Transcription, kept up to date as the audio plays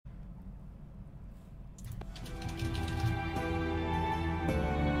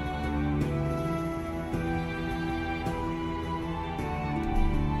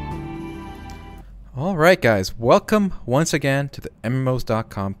All right, guys. Welcome once again to the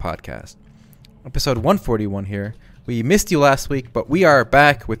MMOs.com podcast. Episode 141 here. We missed you last week, but we are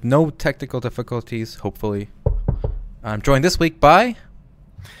back with no technical difficulties, hopefully. I'm joined this week by...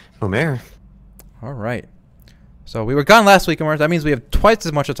 Omer. All right. So we were gone last week, Omer. That means we have twice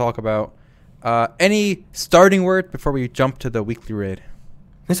as much to talk about. Any starting word before we jump to the weekly raid?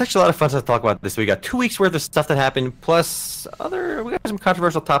 There's actually a lot of fun stuff to talk about this week. We got 2 weeks worth of stuff that happened, plus we got some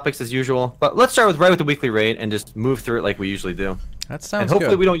controversial topics as usual. But let's start right with the weekly raid and just move through it like we usually do. That sounds And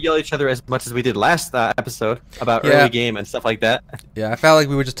hopefully good. we don't yell at each other as much as we did last episode about early game and stuff like that. Yeah, I felt like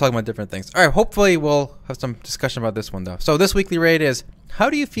we were just talking about different things. All right, hopefully we'll have some discussion about this one, though. So this weekly raid is, how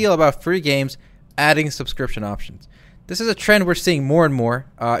do you feel about free games adding subscription options? This is a trend we're seeing more and more.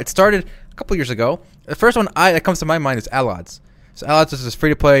 It started a couple years ago. The first one that comes to my mind is Allods. So Allods is this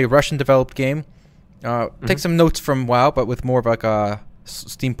free-to-play Russian-developed game. Take some notes from WoW, but with more of like a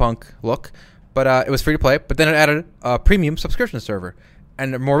steampunk look. But it was free-to-play, but then it added a premium subscription server.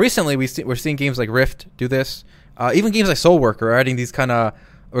 And more recently, we're seeing games like Rift do this. Even games like Soulworker are adding these kind of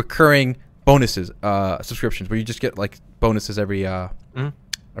recurring bonuses, subscriptions, where you just get like bonuses every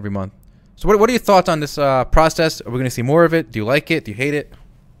month. So what are your thoughts on this process? Are we going to see more of it? Do you like it? Do you hate it?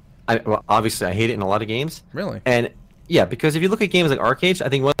 Well, obviously, I hate it in a lot of games. Really? And yeah, because if you look at games like Arcade, I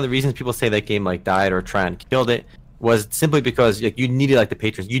think one of the reasons people say that game like died or Trion killed it was simply because like you needed like the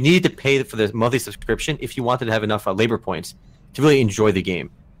patrons. You needed to pay for the monthly subscription if you wanted to have enough labor points to really enjoy the game.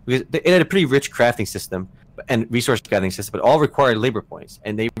 Because it had a pretty rich crafting system and resource gathering system, but all required labor points,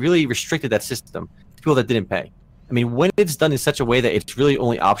 and they really restricted that system to people that didn't pay. I mean, when it's done in such a way that it's really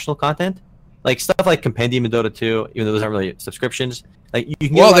only optional content, like stuff like Compendium in Dota 2, even though those aren't really subscriptions, like you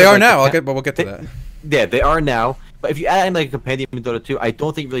can. Well, they are now. But we'll get to that. Yeah, they are now. But if you add in like a Compendium in Dota 2, I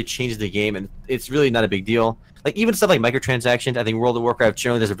don't think it really changes the game, and it's really not a big deal. Like even stuff like microtransactions, I think World of Warcraft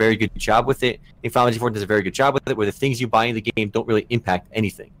generally does a very good job with it. And Final Fantasy 14 does a very good job with it, where the things you buy in the game don't really impact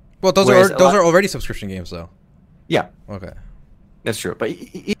anything. Well, those are already subscription games, though. Yeah. Okay. That's true. But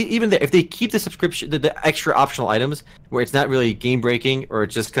even if they keep the subscription, the extra optional items, where it's not really game breaking or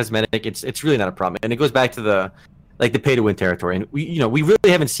just cosmetic, it's really not a problem. And it goes back to the pay to win territory. And we really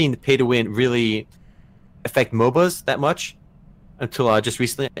haven't seen the pay to win really affect MOBAs that much until just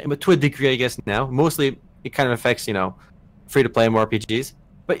recently, but to a degree, I guess now. Mostly, it kind of affects free to play MMORPGs.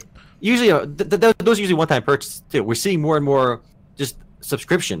 But usually, those are usually one-time purchases too. We're seeing more and more just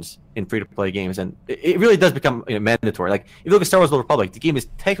subscriptions in free to play games, and it really does become mandatory. Like if you look at Star Wars: The Old Republic, the game is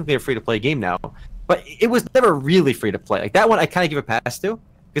technically a free to play game now, but it was never really free to play. Like that one, I kind of give a pass to,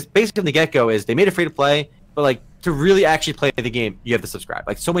 because basically from the get go is they made it free to play, but like to really actually play the game, you have to subscribe.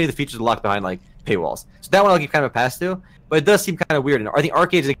 Like so many of the features are locked behind like paywalls. So that one I'll give kind of a pass to, but it does seem kind of weird. And I think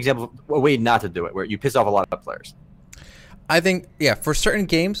Arcade is an example of a way not to do it, where you piss off a lot of players. I think for certain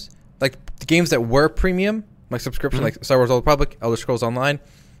games, like the games that were premium, like subscription, like Star Wars: Old Republic, Elder Scrolls Online,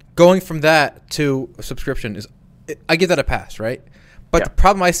 going from that to a subscription I give that a pass, right? But the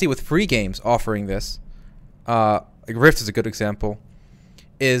problem I see with free games offering this, like Rift is a good example,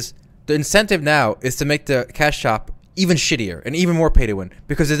 is the incentive now is to make the cash shop even shittier and even more pay to win,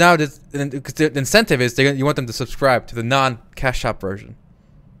 because the incentive is you want them to subscribe to the non-cash shop version.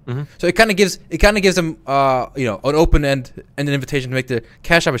 So it kind of gives them an open end and an invitation to make the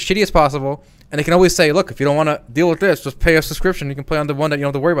cash shop as shitty as possible, and they can always say, look, if you don't want to deal with this, just pay a subscription. You can play on the one that you don't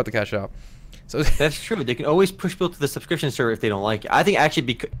have to worry about the cash shop. So that's true. They can always push people to the subscription server if they don't like it. I think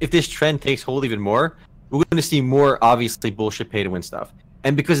actually, if this trend takes hold even more, we're going to see more obviously bullshit pay to win stuff.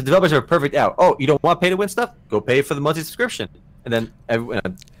 And because the developers are perfect out, you don't want pay to win stuff? Go pay for the monthly subscription. And then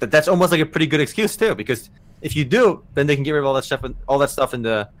that's almost like a pretty good excuse too, because if you do, then they can get rid of all that stuff in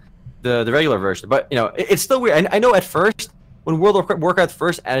the regular version. But it's still weird. I know at first when World of Warcraft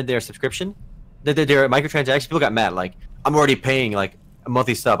first added their subscription, their microtransactions, people got mad. Like, I'm already paying like a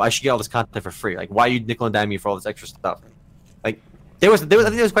monthly sub. I should get all this content for free. Like, why are you nickel and diming me for all this extra stuff? Like, I think there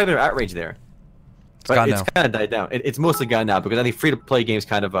was quite a bit of outrage there. But it's kind of died down. It's mostly gone now, because I think free-to-play games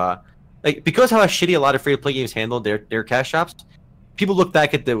kind of because how shitty a lot of free-to-play games handled their cash shops. People look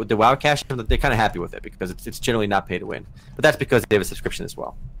back at the WoW cash shop, they're kind of happy with it, because it's generally not pay to win. But that's because they have a subscription as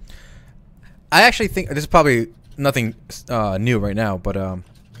well. I actually think this is probably nothing new right now, but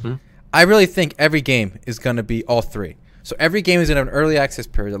I really think every game is going to be all three. So every game is going to have an early access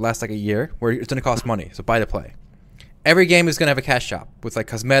period that lasts like a year, where it's going to cost money, so buy to play. Every game is going to have a cash shop with like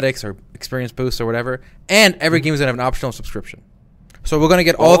cosmetics or experience boosts or whatever, and every game is going to have an optional subscription. So we're going to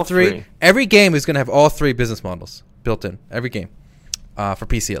get all three. Every game is going to have all three business models built in. Every game, for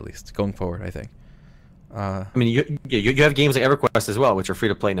PC at least, going forward, I think. I mean, you have games like EverQuest as well, which are free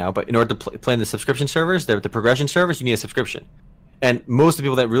to play now. But in order to play in the subscription servers, the progression servers, you need a subscription. And most of the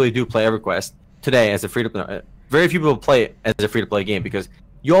people that really do play EverQuest today as a free to very few people play it as a free to play game because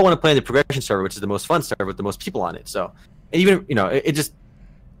you all want to play in the progression server, which is the most fun server with the most people on it. So, and even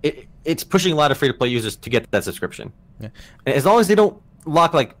it's pushing a lot of free to play users to get that subscription. Yeah. And as long as they don't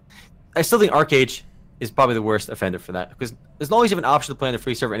lock I still think Arcade is probably the worst offender for that because as long as you have an option to play on the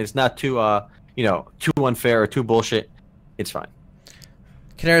free server and it's not too too unfair or too bullshit, it's fine.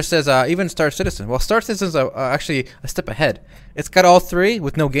 Canary says even Star Citizen. Well, Star Citizen's actually a step ahead. It's got all three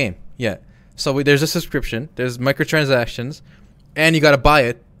with no game yet. So there's a subscription, there's microtransactions, and you got to buy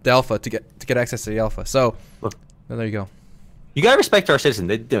it, the alpha, to get access to the alpha. So there you go. You gotta respect Star Citizen.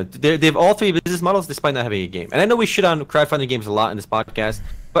 They have all three business models despite not having a game. And I know we shit on crowdfunding games a lot in this podcast,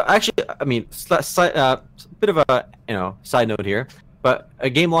 but actually, I mean, bit of a side note here. But a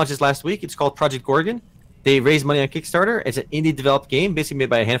game launches last week. It's called Project Gorgon. They raised money on Kickstarter. It's an indie developed game, basically made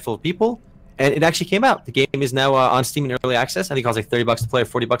by a handful of people, and it actually came out. The game is now on Steam in early access. I think it costs like $30 to play or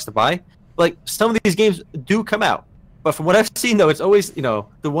 $40 to buy. Like some of these games do come out, but from what I've seen, though, it's always the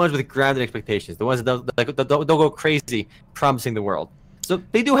ones with grounded expectations, the ones that don't go crazy promising the world. So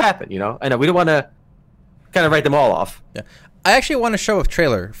they do happen, I know we don't want to kind of write them all off. Yeah, I actually want to show a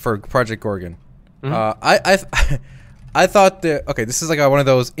trailer for Project Gorgon. Mm-hmm. I thought this is like one of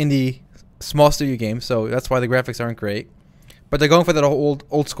those indie small studio games, so that's why the graphics aren't great. But they're going for that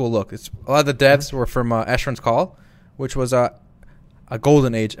old school look. It's a lot of the devs were from Asheron's Call, which was a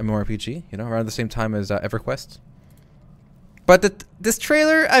golden age MMORPG, around the same time as EverQuest. But this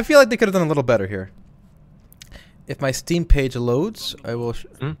trailer, I feel like they could have done a little better here. If my Steam page loads, I will.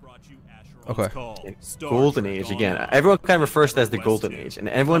 Okay. Golden Age again. Everyone kind of refers to it as the Golden Age, and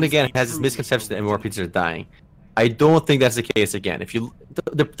everyone again has this misconception that MMORPGs are dying. I don't think that's the case again. If you,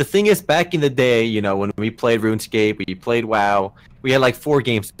 the thing is, back in the day, when we played RuneScape, we played WoW, we had like 4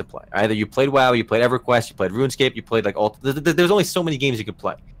 games to play. Either you played WoW, you played EverQuest, you played RuneScape, you played like all. There's only so many games you could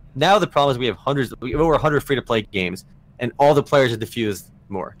play. Now the problem is we have over 100 free-to-play games, and all the players are diffused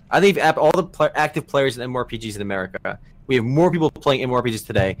more. I think all the active players in MMORPGs in America, we have more people playing MMORPGs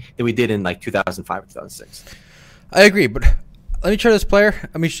today than we did in like 2005 or 2006. I agree, but let me try this player.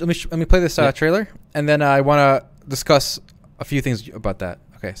 Let me play this trailer, and then I want to discuss a few things about that.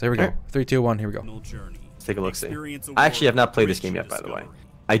 Okay, so here we go. 3, 2, 1. Here we go. Let's take a look. See, I actually have not played this game yet, by the way.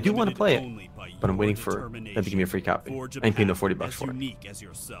 I do want to play it, but I'm waiting for them to give me a free copy. I'm paying the $40 for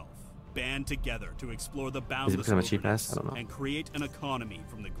it. Band together to explore the Is it because I'm a cheap ass? I don't know. And create an economy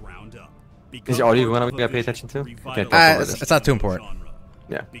from the ground up. Is your audio one we gotta pay attention to? It's not too important.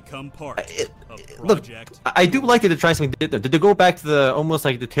 Yeah. Become part look, I do like that they're trying something different. Did they go back to almost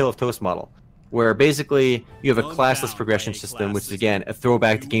like the Tale of Toast model, where basically you have a classless progression system, which is again a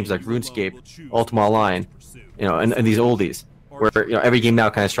throwback to games like RuneScape, Ultima Online, and these oldies, where every game now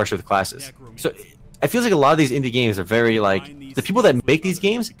kind of structured with classes. So it feels like a lot of these indie games are very like the people that make these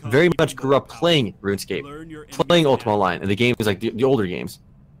games very much grew up playing RuneScape, playing Ultima Online, and the games like the older games.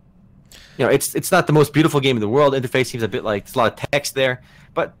 It's not the most beautiful game in the world. Interface seems a bit like there's a lot of text there,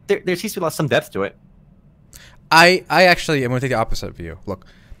 but there seems to be some depth to it. I actually am going to take the opposite view. Look,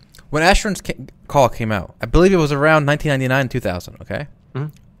 when Asheron's Call came out, I believe it was around 1999, 2000. Okay,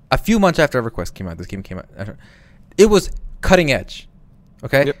 a few months after EverQuest came out, this game came out. It was cutting edge.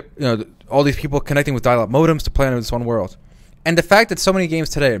 Okay, yep. All these people connecting with dial-up modems to play in this one world, and the fact that so many games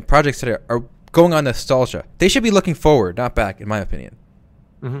today and projects today are going on nostalgia, they should be looking forward, not back, in my opinion.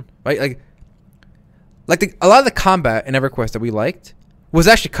 Right, a lot of the combat in EverQuest that we liked was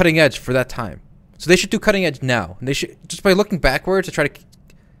actually cutting edge for that time. So they should do cutting edge now. And they should, just by looking backwards to try to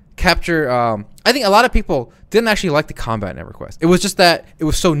capture. I think a lot of people didn't actually like the combat in EverQuest. It was just that it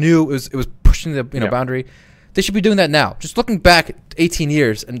was so new. It was pushing the boundary. They should be doing that now. Just looking back 18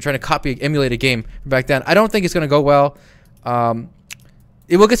 years and trying to emulate a game from back then. I don't think it's going to go well.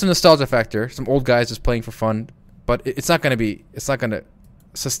 It will get some nostalgia factor. Some old guys just playing for fun, but it's not going to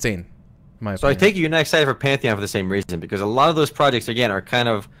sustain. So I take it you're not excited for Pantheon for the same reason, because a lot of those projects again are kind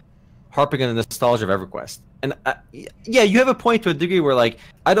of harping on the nostalgia of EverQuest. And yeah, you have a point to a degree where like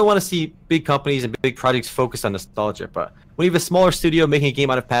I don't want to see big companies and big projects focused on nostalgia, but when you have a smaller studio making a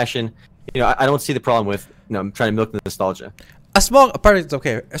game out of passion, I don't see the problem with trying to milk the nostalgia. A small project is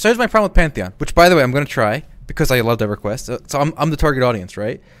okay. So here's my problem with Pantheon, which by the way I'm going to try because I loved EverQuest. So I'm the target audience,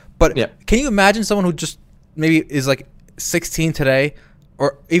 right? But can you imagine someone who just maybe is like 16 today?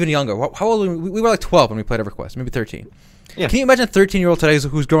 Or even younger. How old were we? We were like 12 when we played EverQuest, maybe 13. Yeah. Can you imagine a 13-year-old today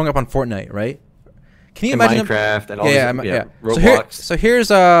who's growing up on Fortnite, right? Can you imagine Minecraft and all these, Roblox. So here's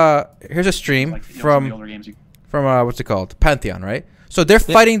a stream from what's it called? Pantheon, right? So they're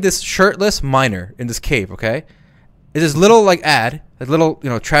fighting this shirtless miner in this cave, okay? It's this little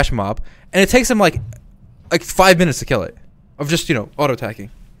little trash mob, and it takes them like 5 minutes to kill it of just auto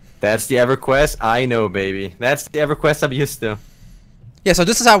attacking. That's the EverQuest I know, baby. That's the EverQuest I'm used to. Yeah, so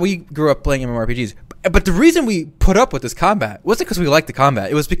this is how we grew up playing MMORPGs. But the reason we put up with this combat wasn't because we liked the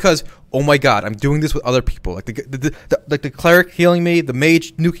combat. It was because, oh my god, I'm doing this with other people. Like the cleric healing me, the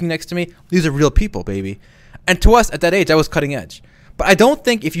mage nuking next to me. These are real people, baby. And to us at that age, that was cutting edge. But I don't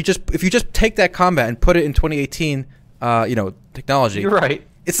think if you just take that combat and put it in 2018, technology. You're right.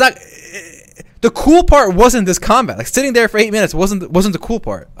 It's not. The cool part wasn't this combat. Like sitting there for 8 minutes wasn't the cool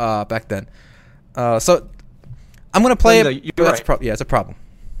part back then. So I'm gonna play it. You're That's right. it's a problem.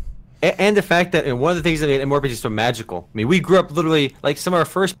 And the fact that one of the things that made MMORPGs so magical. I mean, we grew up literally like some of our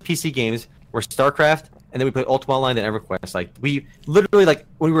first PC games were StarCraft, and then we played Ultima Online and EverQuest. Like we literally like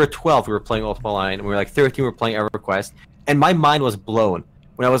when we were 12, we were playing Ultima Online, and when we were like 13, we were playing EverQuest, and my mind was blown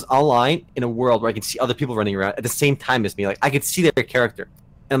when I was online in a world where I could see other people running around at the same time as me. Like I could see their character,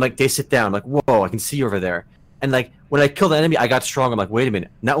 and like they sit down, I'm like whoa, I can see you over there. And like when I killed the enemy, I got stronger. I'm like, wait a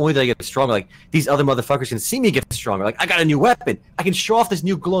minute. Not only did I get stronger, like these other motherfuckers can see me get stronger. Like I got a new weapon. I can show off this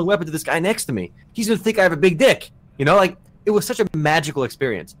new glowing weapon to this guy next to me. He's gonna think I have a big dick. You know, like it was such a magical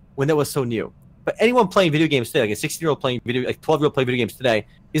experience when that was so new. But anyone playing video games today, like a 16-year-old playing video, like 12-year-old playing video games today,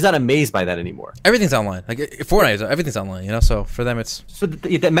 is not amazed by that anymore. Everything's online. Like Fortnite, everything's online. So for them, it's So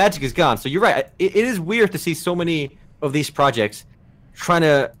that magic is gone. So you're right. It is weird to see so many of these projects trying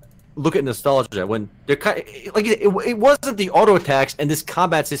to look at nostalgia when they're like it wasn't the auto attacks and this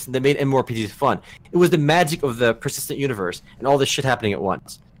combat system that made MMORPGs fun. It was the magic of the persistent universe and all this shit happening at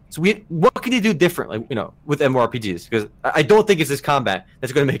once. So what can you do differently, with MMORPGs? Because I don't think it's this combat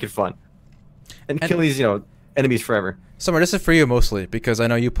that's going to make it fun and kill these enemies forever. Summer, this is for you mostly because I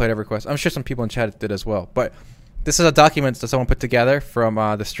know you played EverQuest. I'm sure some people in chat did as well. But this is a document that someone put together from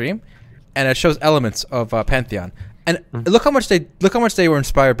the stream, and it shows elements of Pantheon. And look how much they were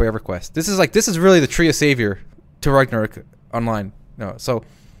inspired by EverQuest. This is really the tree of savior to Ragnarok Online. So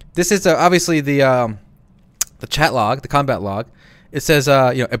this is obviously the chat log, the combat log. It says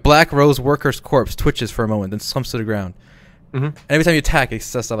a black rose worker's corpse twitches for a moment, then slumps to the ground. And every time you attack, it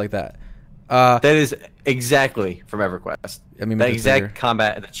says stuff like that. That is exactly from EverQuest. I mean, that exact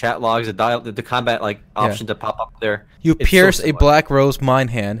combat, the chat logs, the combat option to pop up there. You pierce a black rose mine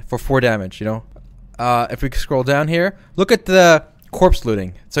hand for 4 damage. If we scroll down here, look at the corpse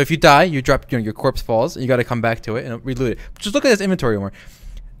looting. So if you die, you drop, your corpse falls, and you got to come back to it and reloot it. Just look at this inventory more.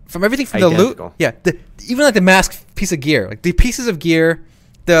 From everything from Identical. the loot, even like the masked piece of gear, like the pieces of gear,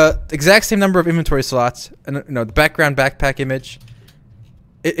 the exact same number of inventory slots, and the background backpack image.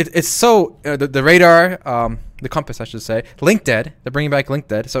 It's so the radar, the compass, I should say. Link Dead. They're bringing back Link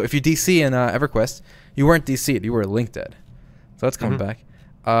Dead. So if you DC in EverQuest, you weren't DC'd, you were Link Dead. So that's coming back.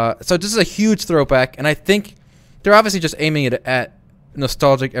 So this is a huge throwback, and I think they're obviously just aiming it at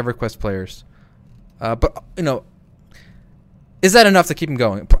nostalgic EverQuest players. But is that enough to keep them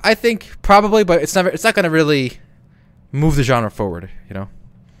going? I think probably, but it's not going to really move the genre forward.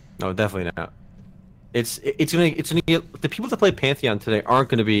 No, definitely not. It's gonna the people that play Pantheon today aren't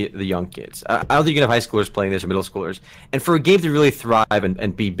gonna be the young kids. I don't think you're gonna have high schoolers playing this or middle schoolers. And for a game to really thrive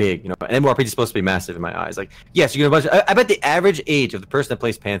and be big, an MMORPG is supposed to be massive in my eyes. Like, yes, you're gonna. I bet the average age of the person that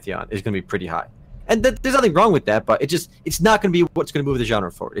plays Pantheon is gonna be pretty high. And there's nothing wrong with that, but it's not gonna be what's gonna move the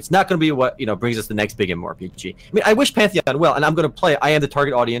genre forward. It's not gonna be what brings us the next big MMORPG. I mean, I wish Pantheon well, and I'm gonna play. I am the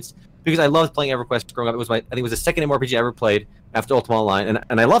target audience because I loved playing EverQuest growing up. I think it was the second MMORPG I ever played after Ultima Online,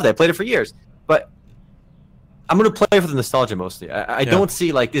 and I loved it. I played it for years, but I'm gonna play for the nostalgia mostly. I don't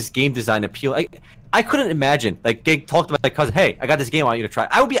see this game design appeal. I couldn't imagine they talked to my cousin. Hey, I got this game I want you to try.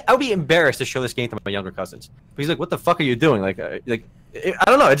 I would be embarrassed to show this game to my younger cousins. But he's like, what the fuck are you doing? I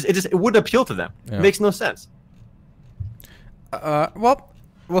don't know. It wouldn't appeal to them. Yeah. It makes no sense. Well,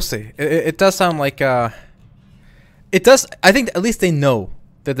 we'll see. It does sound like it does. I think at least they know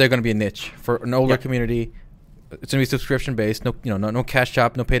that they're gonna be a niche for an older community. It's gonna be subscription based. No cash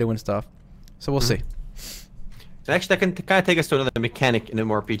shop, no pay to win stuff. So we'll see. So actually, that can kind of take us to another mechanic in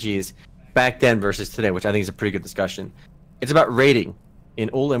MMORPGs back then versus today, which I think is a pretty good discussion. It's about rating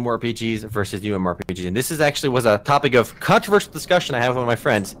in old MMORPGs versus new MMORPGs. And this was a topic of controversial discussion I had with one of my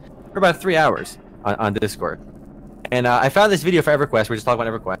friends for about 3 hours on Discord. And I found this video for EverQuest. We're just talking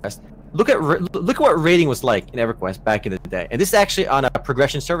about EverQuest. Look at what rating was like in EverQuest back in the day. And this is actually on a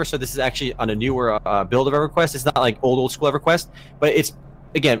progression server, so this is actually on a newer build of EverQuest. It's not like old school EverQuest, but it's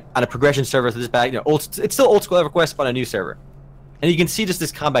again on a progression server. So this back, it's still old school EverQuest, but on a new server. And you can see just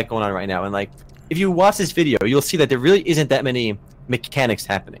this combat going on right now. And if you watch this video, you'll see that there really isn't that many mechanics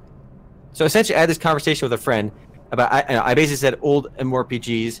happening. So essentially, I had this conversation with a friend about. I basically said old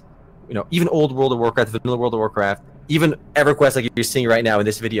MMORPGs, even old World of Warcraft, vanilla World of Warcraft, even EverQuest, like you're seeing right now in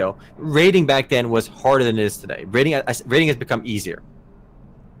this video. Rating back then was harder than it is today. Rating has become easier.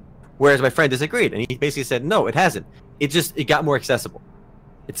 Whereas my friend disagreed, and he basically said, no, it hasn't. It got more accessible.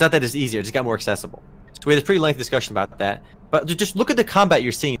 It's not that it's easier; it just got more accessible. So we had a pretty lengthy discussion about that. But just look at the combat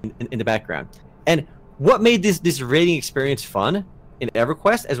you're seeing in the background, and what made this raiding experience fun in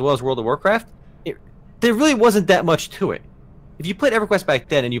EverQuest as well as World of Warcraft. There really wasn't that much to it. If you played EverQuest back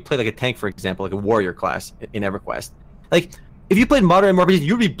then, and you played like a tank, for example, like a warrior class in EverQuest, like if you played modern MMORPGs,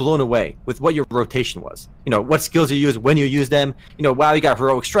 you'd be blown away with what your rotation was. You know, what skills you use, when you use them. You know, wow, you got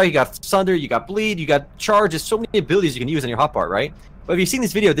Heroic Strike, you got Sunder, you got Bleed, you got Charge. There's so many abilities you can use on your hotbar, right? But if you've seen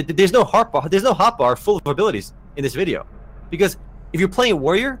this video, there's no hotbar full of abilities in this video. Because if you're playing a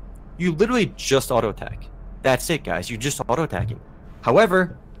warrior, you literally just auto-attack. That's it, guys. You're just auto-attacking.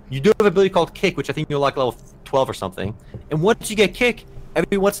 However, you do have an ability called Kick, which I think you'll like level 12 or something. And once you get Kick,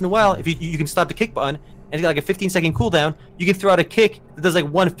 every once in a while, if you can stop the Kick button, and it's got like a 15-second cooldown, you can throw out a kick that does like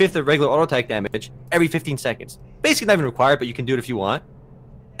 1/5 of regular auto attack damage every 15 seconds. Basically not even required, but you can do it if you want.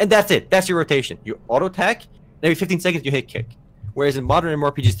 And that's it. That's your rotation. You auto attack, and every 15 seconds you hit kick. Whereas in modern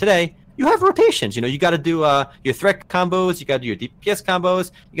MMORPGs today, you have rotations. You know, you got to do your threat combos, you got to do your DPS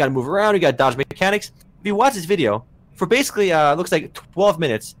combos, you got to move around, you got to dodge mechanics. If you watch this video, for basically looks like 12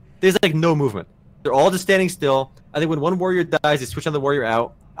 minutes, there's like no movement. They're all just standing still. I think when one warrior dies, they switch another warrior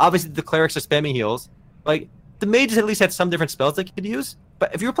out. Obviously, the clerics are spamming heals. Like, the mages at least had some different spells they could use.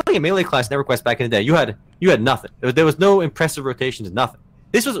 But if you were playing a melee class in EverQuest back in the day, you had nothing. There was no impressive rotations, nothing.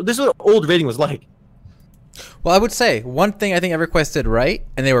 This was what old raiding was like. Well, I would say one thing I think EverQuest did right,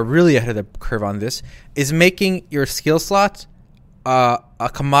 and they were really ahead of the curve on this, is making your skill slots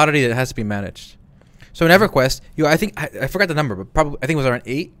a commodity that has to be managed. So in EverQuest, I forgot the number, but probably I think it was around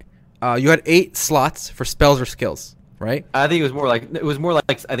 8. You had 8 slots for spells or skills, right? I think it was more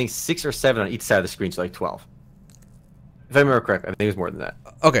like I think 6 or 7 on each side of the screen, so like 12. If I remember correctly, I think it was more than that.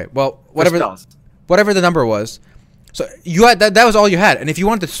 Okay, well, Spells. whatever the number was. So you had that was all you had, and if you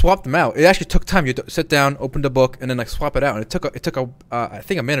wanted to swap them out, it actually took time. You had to sit down, open the book, and then like swap it out, and it took I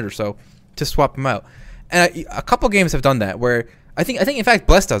think a minute or so to swap them out. And a couple games have done that, where I think in fact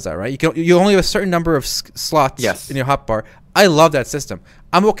Bless does that, right? You only have a certain number of slots in your hotbar. I love that system.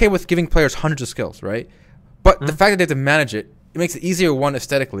 I'm okay with giving players hundreds of skills, right? But the fact that they have to manage it makes it easier, one,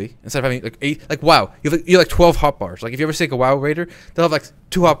 aesthetically, instead of having like 8. Like WoW, you have like 12 hotbars. Like if you ever see like a WoW raider, they'll have like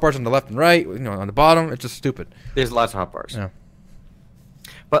 2 hotbars on the left and right. You know, on the bottom, it's just stupid. There's lots of hotbars. Yeah.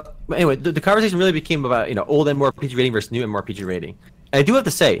 But anyway, the conversation really became about old MMORPG rating versus new MMORPG rating. And I do have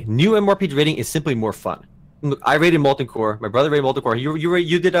to say, new MMORPG rating is simply more fun. Look, I rated Molten Core. My brother rated Molten Core. You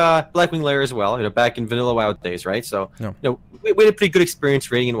did Blackwing Lair as well. Back in vanilla WoW days, right? So we had a pretty good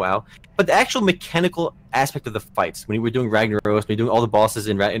experience rating in WoW. But the actual mechanical aspect of the fights, when we were doing Ragnaros, when we were doing all the bosses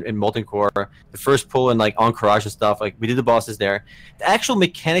in Molten Core, the first pull and like Encourage and stuff, like we did the bosses there. The actual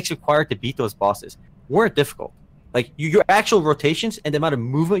mechanics required to beat those bosses weren't difficult. Like your actual rotations and the amount of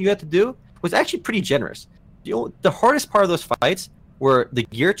movement you had to do was actually pretty generous. The hardest part of those fights were the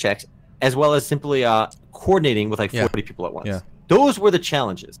gear checks, as well as simply coordinating with like 40 people at once. Yeah. Those were the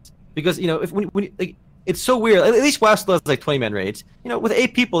challenges, because if when like, it's so weird. At least WoW still has like 20-man raids. With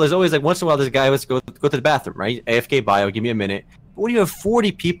 8 people, there's always like once in a while there's a guy who has to go to the bathroom, right? AFK bio, give me a minute. But when you have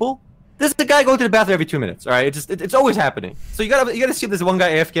 40 people, there's a guy going to the bathroom every 2 minutes. All right, it's always happening. So you gotta see this one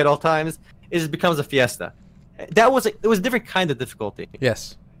guy AFK at all times. It just becomes a fiesta. It was a different kind of difficulty.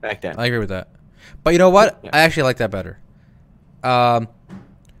 Yes. Back then. I agree with that. But you know what? Yeah. I actually like that better.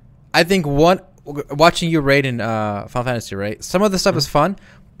 I think watching you raid in Final Fantasy, right? Some of the stuff is fun,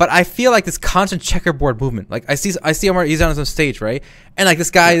 but I feel like this constant checkerboard movement. Like I see Omar, he's on some stage, right? And like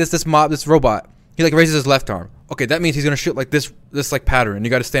this guy, this robot, he like raises his left arm. Okay, that means he's gonna shoot like this like pattern, and you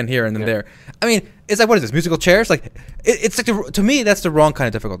got to stand here and then there. I mean, it's like, what is this, musical chairs? Like it's like to me that's the wrong kind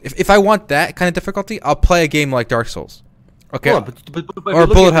of difficulty. If I want that kind of difficulty, I'll play a game like Dark Souls. Okay, but or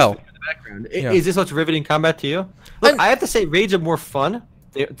Bullet Hell. Is this what's riveting combat to you? Look, I have to say, raids are more fun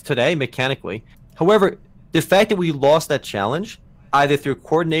today mechanically. However, the fact that we lost that challenge either through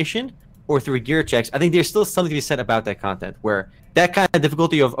coordination or through gear checks, I think there's still something to be said about that content, where that kind of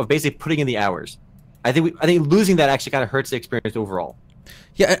difficulty of basically putting in the hours. I think losing that actually kind of hurts the experience overall.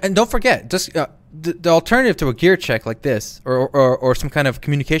 Yeah, and don't forget, just the alternative to a gear check like this, or some kind of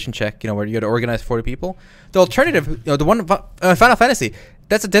communication check, where you got to organize 40 people. The alternative, the one Final Fantasy,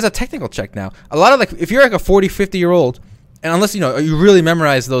 there's a technical check now. A lot of like, if you're like a 40, 50-year-old, and unless you really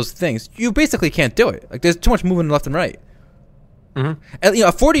memorize those things, you basically can't do it. Like there's too much movement left and right. Mm-hmm. And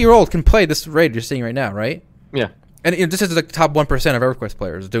a 40-year-old can play this raid you're seeing right now, right? Yeah. And this is the top 1% of EverQuest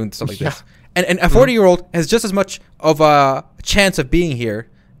players doing stuff like this. And a 40-year-old has just as much of a chance of being here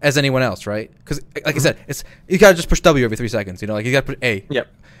as anyone else, right? Because like I said, you gotta just push W every 3 seconds. Like you gotta put A. Yep.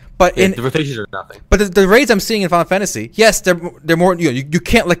 But the rotations are nothing. But the raids I'm seeing in Final Fantasy, yes, they're more. You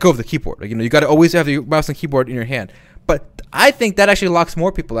can't let go of the keyboard. Like, you got to always have the mouse and keyboard in your hand. But I think that actually locks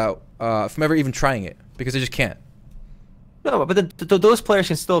more people out from ever even trying it because they just can't. No, but those players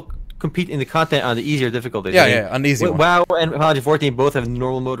can still compete in the content on the easier difficulties. Yeah, on the easy one. WoW and Final Fantasy 14 both have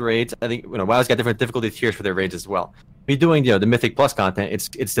normal mode raids. I think WoW's got different difficulty tiers for their raids as well. If you're doing the Mythic Plus content,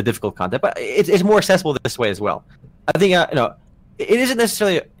 it's the difficult content, but it's more accessible this way as well. I think it isn't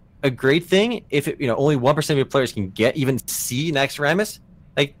necessarily a great thing if only 1% of your players can even see Naxxramas.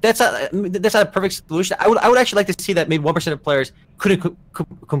 Like that's not a perfect solution. I would actually like to see that maybe 1% of players couldn't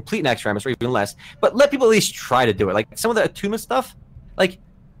complete Naxxramas or even less, but let people at least try to do it. Like some of the attunement stuff, like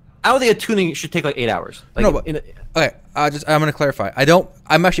I don't think attuning should take like 8 hours. Like, no, but okay. I'm gonna clarify.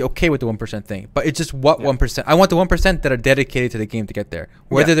 I'm actually okay with the 1% thing, but it's just 1%. I want the 1% that are dedicated to the game to get there,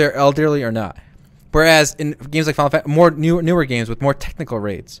 whether they're elderly or not. Whereas in games like Final Fantasy, newer games with more technical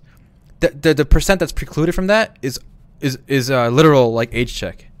raids, the percent that's precluded from that is a literal like age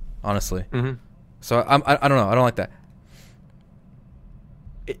check, honestly. Mm-hmm. So I don't know. I don't like that.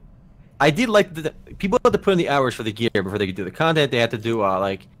 I did like people had to put in the hours for the gear before they could do the content. They had to do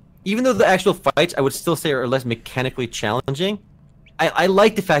even though the actual fights I would still say are less mechanically challenging. I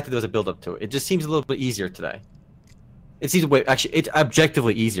like the fact that there was a build up to it. It just seems a little bit easier today. It seems it's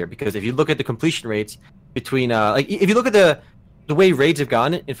objectively easier because if you look at the completion rates between if you look at the way raids have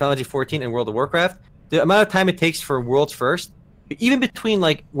gone in Final Fantasy 14 and World of Warcraft, the amount of time it takes for Worlds First, even between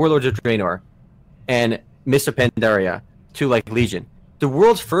like Warlords of Draenor and Mists of Pandaria to like Legion, the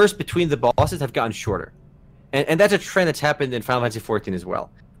Worlds First between the bosses have gotten shorter, and that's a trend that's happened in Final Fantasy 14 as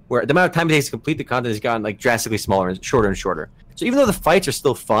well, where the amount of time it takes to complete the content has gotten like drastically smaller and shorter and shorter. So even though the fights are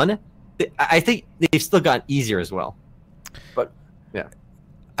still fun, I think they've still gotten easier as well. But yeah,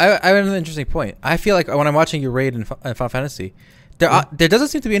 I have an interesting point. I feel like when I'm watching you raid in Final Fantasy, there doesn't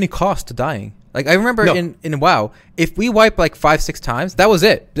seem to be any cost to dying. Like I remember in WoW, if we wipe like 5-6 times, that was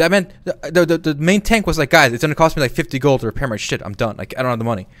it. That meant the main tank was like, guys, it's gonna cost me like 50 gold to repair my shit. I'm done. Like I don't have the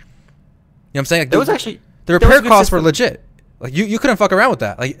money. You know what I'm saying? Like, the repair costs were legit. Like you couldn't fuck around with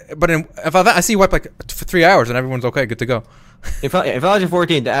that. Like, but if I see you wipe like for 3 hours and everyone's okay, good to go. In Final Fantasy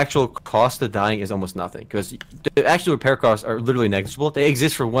 14, the actual cost of dying is almost nothing because the actual repair costs are literally negligible. They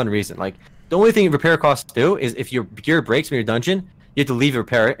exist for one reason. Like the only thing repair costs do is if your gear breaks in your dungeon, you have to leave,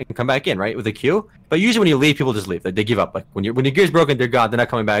 repair it, and come back in, right, with a queue. But usually when you leave, people just leave. Like they give up. Like when your gear's broken, they're gone. They're not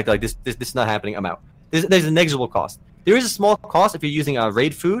coming back. They're like this is not happening. I'm out. There's a negligible cost. There is a small cost if you're using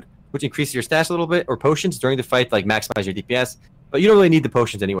raid food, which increases your stats a little bit, or potions during the fight, like maximize your DPS. But you don't really need the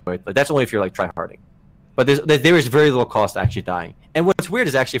potions anyway. Like that's only if you're like tryharding. But there is very little cost to actually dying. And what's weird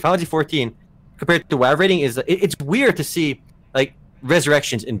is actually Final Fantasy 14 compared to WoW rating is it's weird to see like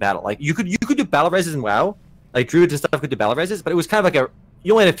resurrections in battle. Like you could do battle reses in WoW, like druids and stuff could do battle reses, but it was kind of like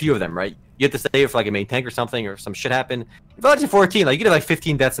you only had a few of them, right? You had to stay for like a main tank or something, or some shit happened. In Final Fantasy 14, like you could have like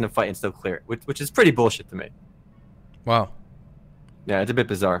 15 deaths in a fight and still clear it, which is pretty bullshit to me. Wow. Yeah, it's a bit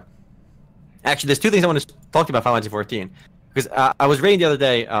bizarre. Actually, there's two things I want to talk to you about Final Fantasy 14 because I was raiding the other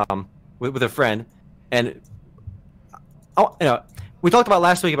day with a friend. And we talked about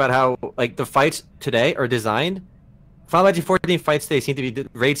last week about how like the fights today are designed. Final Fantasy 14 fights today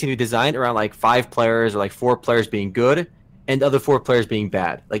raids seem to be designed around like 5 players or like 4 players being good and the other 4 players being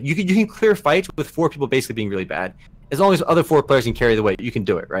bad. Like you can clear fights with 4 people basically being really bad. As long as other 4 players can carry the weight, you can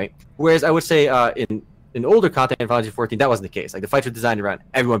do it, right? Whereas I would say in older content in Final Fantasy 14, that wasn't the case. Like the fights were designed around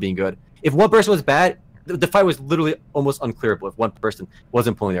everyone being good. If one person was bad, the fight was literally almost unclearable if one person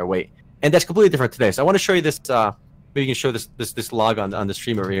wasn't pulling their weight. And that's completely different today. So I want to show you this. Maybe you can show this log on the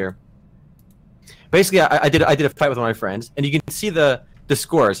stream over here. Basically, I did a fight with one of my friends, and you can see the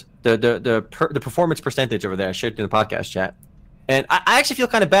scores, the performance percentage over there. I shared it in the podcast chat, and I actually feel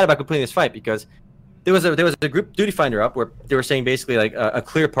kind of bad about completing this fight because there was a group duty finder up where they were saying basically like a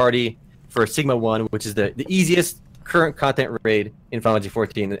clear party for Sigma 1, which is the easiest current content raid in Final Fantasy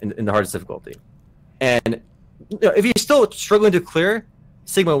 14 in the hardest difficulty, and if you're still struggling to clear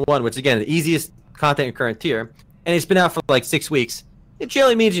Sigma 1, which again the easiest content in current tier, and it's been out for like 6 weeks, it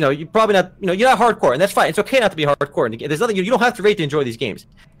generally means you're probably not you're not hardcore, and that's fine. It's okay not to be hardcore. And there's nothing you don't have to rate to enjoy these games.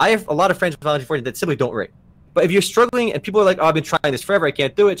 I have a lot of friends with Final Fantasy 14 that simply don't rate. But if you're struggling and people are like, oh, I've been trying this forever, I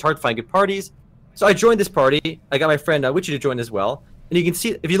can't do it. It's hard to find good parties. So I joined this party. I got my friend Witchy to join as well, and you can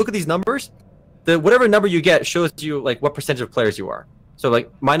see if you look at these numbers, whatever number you get shows you like what percentage of players you are. So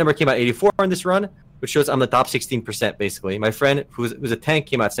like my number came out 84 on this run, which shows I'm the top 16% basically. My friend who's a tank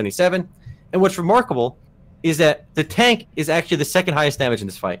came out 77, and what's remarkable is that the tank is actually the second highest damage in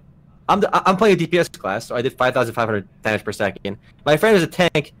this fight. I'm playing a DPS class, so I did 5,500 damage per second. My friend who's a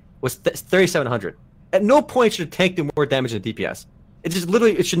tank was 3,700. At no point should a tank do more damage than DPS. It just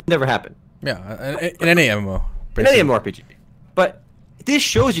literally it should never happen Yeah, in any MMO. in any MMORPG. But this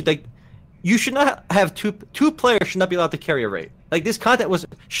shows you like you should not have two players should not be allowed to carry a raid. Like this content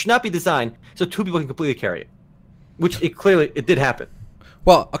should not be designed so two people can completely carry it, which it did happen.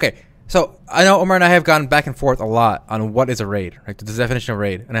 Well, okay. So I know Omar and I have gone back and forth a lot on what is a raid, right? The definition of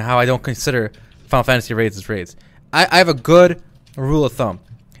raid, and how I don't consider Final Fantasy raids as raids. I have a good rule of thumb.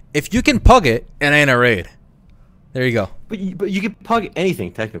 If you can pug it, it ain't a raid. There you go. But you can pug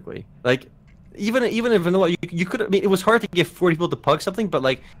anything technically. Like even in vanilla, you could. I mean, it was hard to get 40 people to pug something, but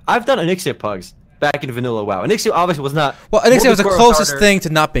like I've done Onyxia pugs back in vanilla WoW. Onyxia obviously was not. Well, Onyxia was the closest harder. thing to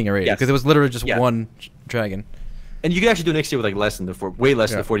not being a raid Yes. because it was literally just one dragon. And you can actually do Onyxia with like way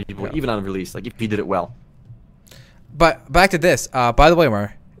less than 40 people, Yeah. even on release. Like if you did it well. But back to this. By the way,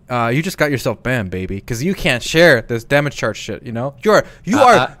 Omar, you just got yourself banned, baby, because you can't share this damage chart shit. You know, you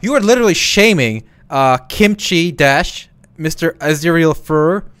are literally shaming Kimchi Dash, Mr. Aziriel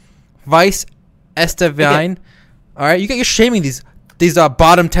Fur, Vice Estevine. All right, you're shaming these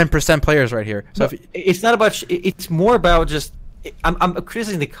bottom 10% players right here. So No, it's not about. It's more about just. I'm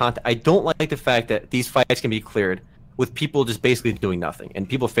criticizing the content. I don't like the fact that these fights can be cleared with people just basically doing nothing and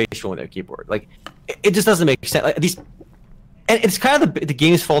people face rolling their keyboard. Like, it just doesn't make sense. Like, and it's kind of the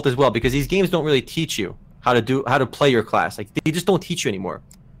game's fault as well because these games don't really teach you how to play your class. Like, they just don't teach you anymore.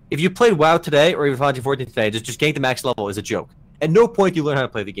 If you played WoW today or even Final Fantasy 14 today, just getting to max level is a joke. At no point do you learn how to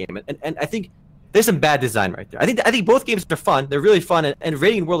play the game. And I think there's some bad design right there. I think both games are fun. They're really fun. And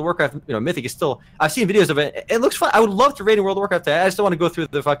raiding World of Warcraft, Mythic is still. I've seen videos of it. It looks fun. I would love to raid in World of Warcraft today. I just don't want to go through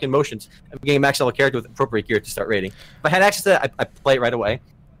the fucking motions of getting a max level character with appropriate gear to start raiding. If I had access to that, I'd play it right away.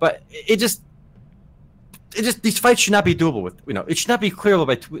 But it just these fights should not be doable with. It should not be clearable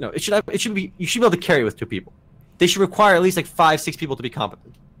by two. You should be able to carry with two people. They should require at least like 5-6 people to be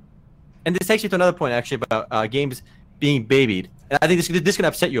competent. And this takes me to another point actually about games being babied. And I think this can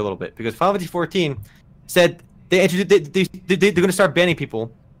upset you a little bit because Final Fantasy 14 said they're going to start banning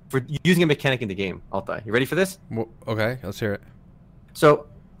people for using a mechanic in the game. Altai, you ready for this? Well, okay, let's hear it. So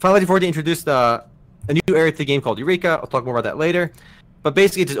Final Fantasy 14 introduced a new area to the game called Eureka. I'll talk more about that later. But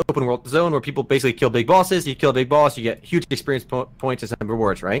basically, it's an open world zone where people basically kill big bosses. You kill a big boss, you get huge experience points and some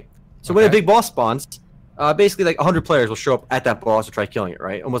rewards, right? So when a big boss spawns, basically like 100 players will show up at that boss to try killing it,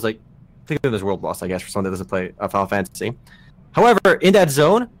 right? Almost like think of it as world boss, I guess, for someone that doesn't play Final Fantasy. However, in that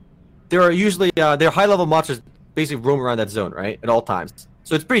zone, there are usually high level monsters basically roam around that zone, right, at all times.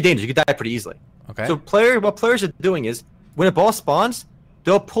 So it's pretty dangerous. You could die pretty easily. Okay. So what players are doing is when a boss spawns,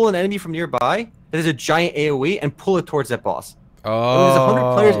 they'll pull an enemy from nearby that is a giant AOE and pull it towards that boss. Oh. When there's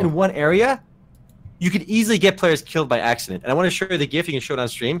 100 players in one area, you could easily get players killed by accident. And I want to show you the GIF you can show it on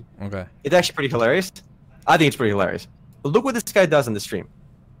stream. Okay. It's actually pretty hilarious. I think it's pretty hilarious. But look what this guy does on the stream.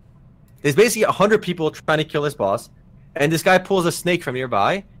 There's basically 100 people trying to kill this boss, and this guy pulls a snake from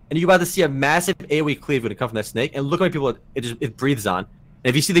nearby, and you're about to see a massive AoE cleave when it comes from that snake, and look how many people it breathes on. And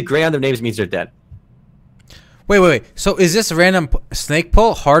if you see the gray on their names, it means they're dead. Wait. So is this random snake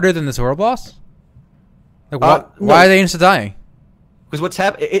pull harder than this world boss? Like, No. why are they insta dying? Because what's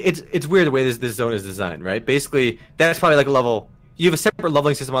happening, it's weird the way this zone is designed, right? Basically, that's probably like a level. You have a separate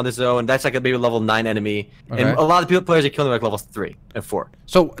leveling system on this zone. That's like maybe a level 9 enemy, Okay. and a lot of players are killing like levels 3 and 4.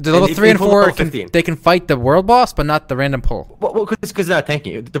 So the level And 3 and pull 4 level 15. they can fight the world boss, but not the random pull. Well, because they're not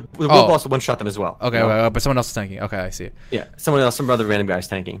tanking. The world Oh. boss will one-shot them as well. Okay, you know? but someone else is tanking. Okay, I see it. Yeah, some other random guy's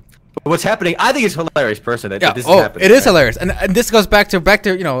tanking. But what's happening? I think it's hilarious, personally. That Yeah. this is Oh, happening. it is hilarious, and this goes back to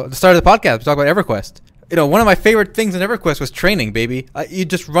the start of the podcast. We talk about EverQuest. One of my favorite things in EverQuest was training, baby. You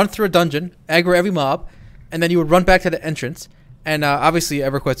just run through a dungeon, aggro every mob, and then you would run back to the entrance. And obviously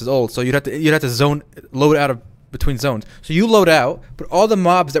EverQuest is old, so you'd have to load out of between zones. So you load out, but all the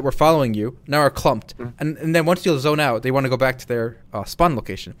mobs that were following you now are clumped, and then once you zone out, they want to go back to their spawn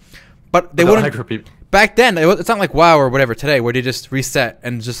location. But they wouldn't. aggro people. Back then, it's not like WoW or whatever today, where they just reset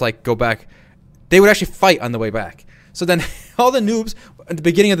and just like go back. They would actually fight on the way back. So then all the noobs at the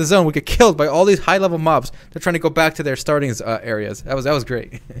beginning of the zone would get killed by all these high level mobs. They're trying to go back to their starting areas. That was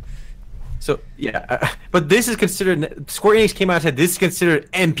great. So yeah, but this is considered. Square Enix came out and said this is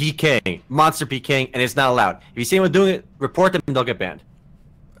considered MPK, monster PKing, and it's not allowed. If you see anyone doing it, report them and they'll get banned.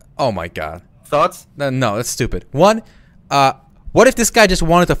 Oh my god. Thoughts? No, that's stupid. One, what if this guy just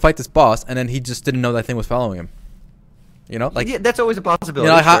wanted to fight this boss and then he just didn't know that thing was following him? Like Yeah, that's always a possibility.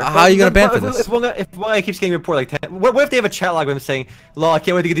 You know, how are you gonna ban for If this? one guy keeps getting reported like 10, what if they have a chat log with him saying, "Lol, I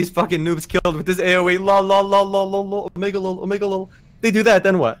can't wait to get these fucking noobs killed with this AOE." Lol, lol, lol, lol, lol, lol, omega lol, omega lol. They do that,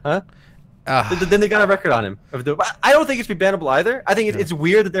 then what? Huh? Then they got a record on him. I don't think it should be bannable either. I think it's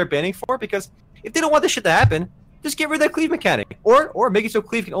weird that they're banning for it because if they don't want this shit to happen, Just get rid of that cleave mechanic, or make it so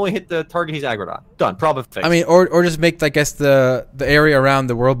cleave can only hit the target he's aggroed on. Done. Problem fixed. I mean, or just make, I guess, the area around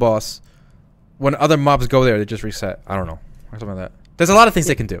the world boss, when other mobs go there, they just reset. I don't know, or something like that. There's a lot of things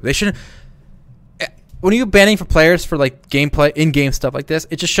they can do. They shouldn't. When you're banning for players for like gameplay, in-game stuff like this,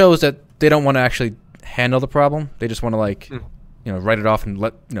 it just shows that they don't want to actually handle the problem. They just want to write it off and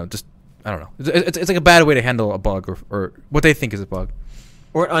just I don't know. It's like a bad way to handle a bug or what they think is a bug.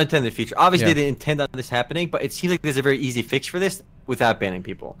 Or an unintended feature. Obviously, Yeah. they didn't intend on this happening, but it seems like there's a very easy fix for this without banning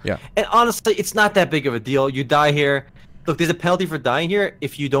people. Yeah. And honestly, it's not that big of a deal. You die here. Look, there's a penalty for dying here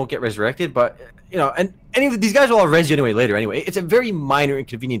if you don't get resurrected, but, and any of these guys will all res you anyway later anyway. It's a very minor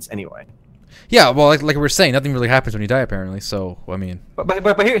inconvenience anyway. Yeah, well, like we were saying, nothing really happens when you die, apparently. So, I mean...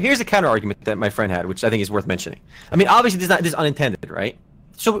 But here's a counter argument that my friend had, which I think is worth mentioning. I mean, obviously, this is unintended, right?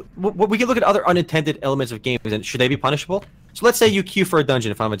 So we can look at other unintended elements of games, and should they be punishable? So let's say you queue for a dungeon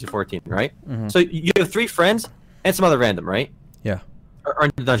in Final Fantasy 14, right? Mm-hmm. So you have 3 friends and some other random, right? Yeah. Are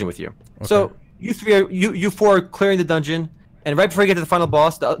in the dungeon with you. Okay. So you 4 are clearing the dungeon, and right before you get to the final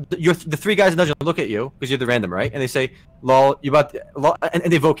boss, the 3 guys in the dungeon look at you because you're the random, right? And they say, "Lol, and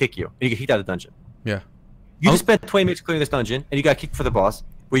they vote kick you, and you get kicked out of the dungeon. Yeah. You just spent 20 minutes clearing this dungeon, and you got kicked for the boss,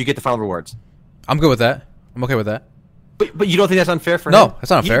 where you get the final rewards. I'm good with that. I'm okay with that. But you don't think that's unfair for him? No,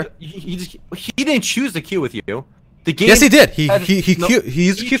 that's not unfair. He didn't choose to queue with you. The game Yes, he did. He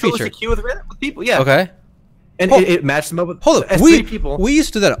used the queue chose feature. to queue with people. Yeah. Okay. And Hold- it matched them up with Hold as on. 3 people. We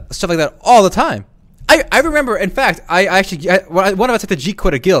used to do that stuff like that all the time. I remember, in fact, one of us had to G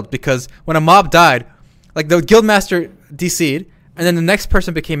quit a guild because when a mob died, like the guild master DC'd, and then the next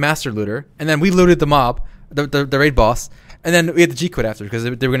person became master looter, and then we looted the mob, the raid boss, and then we had to G quit after because they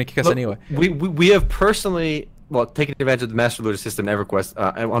were going to kick us Look, anyway. We have personally taken advantage of the master looter system in EverQuest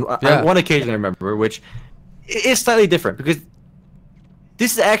on one occasion I remember, which is slightly different because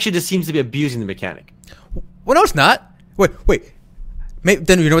this actually just seems to be abusing the mechanic. Well, no, it's not. Wait.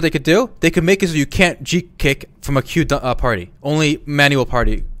 Then you know what they could do? They could make it so you can't G kick from a queue party. Only manual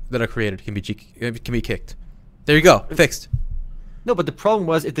party that are created can be kicked. There you go. Fixed. No, but the problem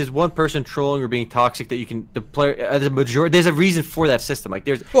was if there's one person trolling or being toxic that you can the player the majority there's a reason for that system. Like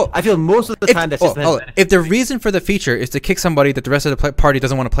I feel most of the time that system has if the reason for the feature is to kick somebody that the rest of the party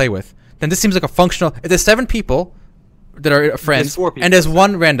doesn't want to play with, then this seems like a functional. If there's 7 people that are friends, 4 people. and there's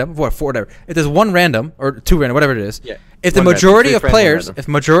one random, whatever. If there's one random or 2 random, whatever it is, Yeah. if the One random, majority 3 of friends,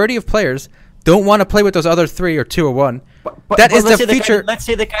 one random. players don't want to play with those other 3 or 2 or 1, that is let's the say feature. Let's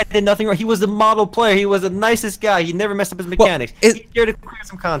say the guy did nothing wrong. He was the model player. He was the nicest guy. He never messed up his mechanics. He's here to clear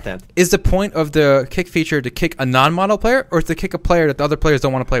some content. Is the point of the kick feature to kick a non-model player or to kick a player that the other players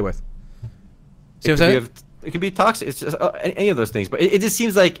don't want to play with? See what I'm saying? It could be toxic. It's just any of those things, but it just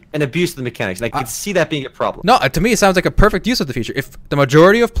seems like an abuse of the mechanics. And I can see that being a problem. No, to me it sounds like a perfect use of the feature. If the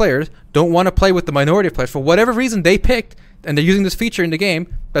majority of players don't want to play with the minority of players for whatever reason they picked, and they're using this feature in the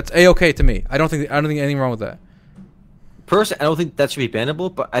game, that's a-okay to me. I don't think anything wrong with that. Personally, I don't think that should be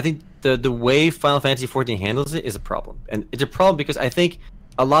bannable, but I think the way Final Fantasy 14 handles it is a problem, and it's a problem because I think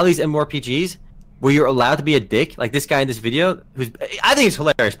a lot of these MMORPGs where you're allowed to be a dick, like this guy in this video, I think it's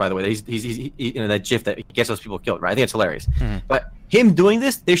hilarious, by the way, that he's that GIF that gets those people killed, right? I think it's hilarious. But him doing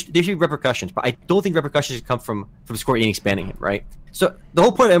this, there should be repercussions, but I don't think repercussions should come from Square Enix banning him, right? So the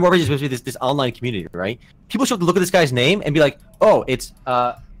whole point of MMORPG is supposed to be this online community, right? People should look at this guy's name and be like, oh, it's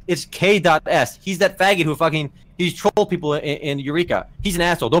K.S. He's that faggot who he's trolled people in Eureka. He's an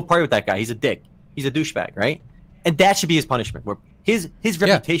asshole. Don't party with that guy. He's a dick. He's a douchebag, right? And that should be his punishment, where his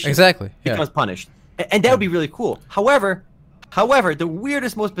reputation becomes punished. And that would be really cool. However, the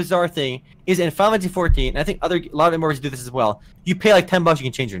weirdest, most bizarre thing is in Final Fantasy 14, and I think a lot of MMORPGs do this as well, you pay like $10, you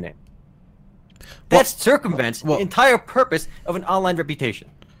can change your name. That circumvents the entire purpose of an online reputation.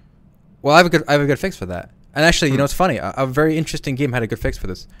 Well, I have a good fix for that. And actually, you know, it's funny. A very interesting game had a good fix for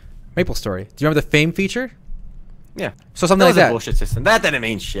this. MapleStory. Do you remember the fame feature? Yeah. So something like that was that. a bullshit system. That didn't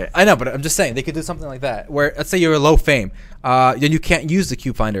mean shit. I know, but I'm just saying they could do something like that. Where let's say you're a low fame, then you can't use the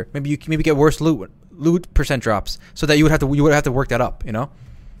cube finder. Maybe you get worse loot percent drops, so that you would have to work that up. You know?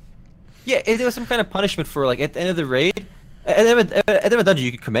 Yeah, if there was some kind of punishment for like at the end of the raid, at the end of a dungeon,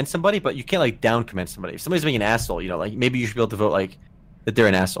 you could commend somebody, but you can't like down commend somebody. If somebody's being an asshole, you know, like maybe you should be able to vote like that they're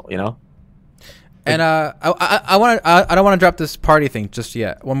an asshole. You know? And I don't want to drop this party thing just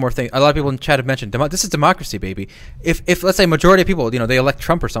yet. One more thing. A lot of people in chat have mentioned this is democracy, baby. If let's say majority of people, you know, they elect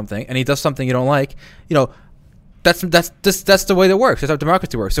Trump or something, and he does something you don't like, you know, that's the way that works. That's how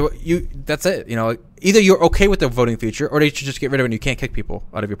democracy works. So that's it. You know, either you're okay with the voting feature, or they should just get rid of it and you can't kick people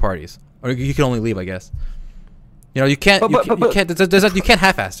out of your parties, or you can only leave, I guess. You know, you can't you can't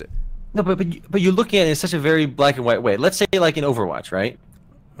half-ass it. No, but you're looking at it in such a very black and white way. Let's say like in Overwatch, right?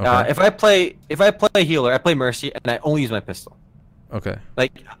 Okay. If I play healer, I play Mercy, and I only use my pistol. Okay.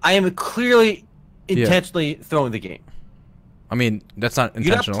 Like I am clearly Yeah. intentionally throwing the game. I mean, that's not You're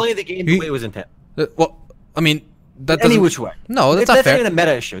not intentional. playing the game the way it was intended. Well, I mean, that Any doesn't. which way. No, that's not That's fair. not even a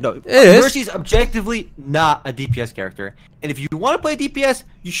meta issue. No, It is. Mercy's objectively not a DPS character, and if you want to play DPS,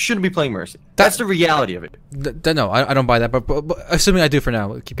 you shouldn't be playing Mercy. That's the reality of it. No, I don't buy that. But assuming I do for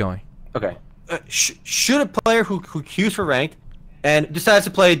now, keep going. Okay. Should a player who queues for ranked and decides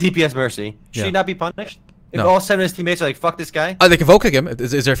to play DPS Mercy, should Yeah. he not be punished? If No. all 7 of his teammates are like, fuck this guy? They can vote kick him.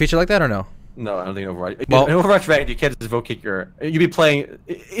 Is there a feature like that or no? No, I don't think in Overwatch. Well- In Overwatch ranked, you can't just vote kick your. You'd be playing.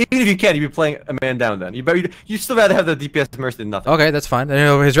 Even if you can, you'd be playing a man down then. You still rather have the DPS Mercy than nothing. Okay, that's fine.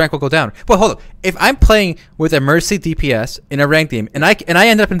 His rank will go down. But hold on. If I'm playing with a Mercy DPS in a ranked game, and I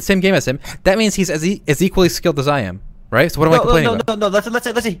end up in the same game as him, that means he's as equally skilled as I am, right? So what am I complaining about? No. Let's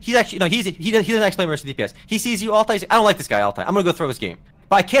say he's actually he doesn't actually play Mercy DPS. He sees you all time. I don't like this guy all time. I'm gonna go throw his game.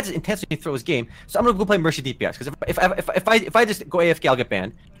 But I can't just intentionally throw his game, so I'm gonna go play Mercy DPS. Because if I just go AFK, I'll get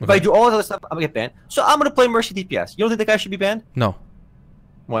banned. If I Okay. do all this other stuff, I'm gonna get banned. So I'm gonna play Mercy DPS. You don't think that guy should be banned? No.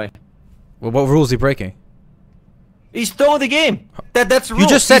 Why? Well, what rules is he breaking? He's throwing the game. That's the rule. You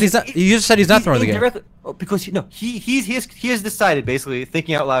just said he's not. You just said he's not throwing the game. indirectly- Oh, because he has decided, basically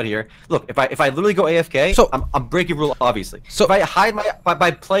thinking out loud here. Look, if I literally go AFK, So- I'm breaking rule obviously. So- if I hide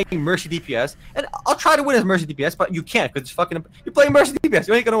by playing Mercy DPS, and I'll try to win as Mercy DPS, but you can't because you're playing Mercy DPS.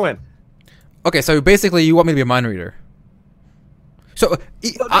 You ain't gonna win. Okay, so basically, you want me to be a mind reader. So hold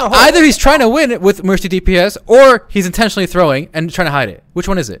either on. he's trying to win it with Mercy DPS, or he's intentionally throwing and trying to hide it. Which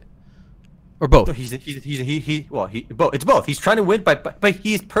one is it? Or both? So it's both. He's trying to win, but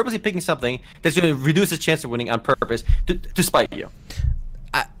he's purposely picking something that's going to reduce his chance of winning on purpose to spite you.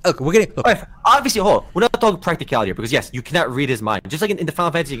 Look, we're getting. Look, Alright, obviously, hold on. We're not talking practicality here because yes, you cannot read his mind. Just like in the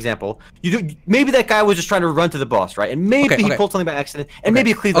Final Fantasy example, maybe that guy was just trying to run to the boss, right? And maybe Okay, he okay. pulled something by accident, and maybe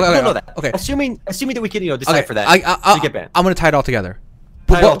he cleared. Okay, We don't know okay, that. okay. Assuming that we can okay, decipher that, I, you get banned. I'm going to tie it all together.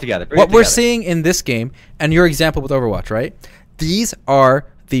 Tie it What- all together. Bring What it we're together. seeing in this game, and your example with Overwatch, right? These are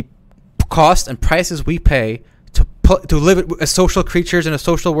the costs and prices we pay to live as social creatures in a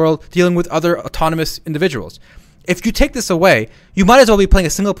social world, dealing with other autonomous individuals. If you take this away, you might as well be playing a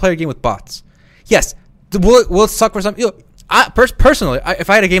single player game with bots. Yes, will it suck for some? Personally, if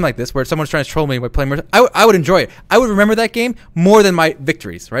I had a game like this where someone's trying to troll me by playing Mercy, I would enjoy it. I would remember that game more than my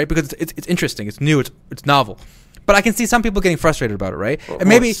victories, right? Because it's interesting, it's new, it's novel. But I can see some people getting frustrated about it, right? And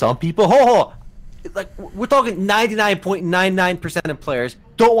maybe some people, hold on. Like we're talking 99.99% of players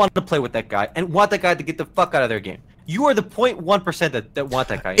don't want to play with that guy and want that guy to get the fuck out of their game. You are the 0.1% that want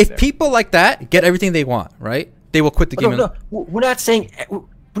that guy. in if there. people like that get everything they want, right? They will quit the game. No, we're not saying people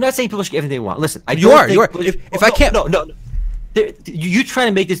should get everything they want. Listen, You are. If I can't- No. You trying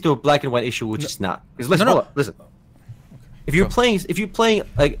to make this to a black and white issue, which it's not. Because listen, No. hold on, listen. If you're playing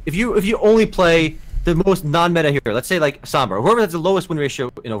like if you only play the most non-meta hero, let's say like Sombra, or whoever has the lowest win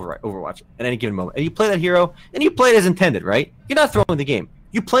ratio in Overwatch at any given moment, and you play that hero and you play it as intended, right? You're not throwing the game.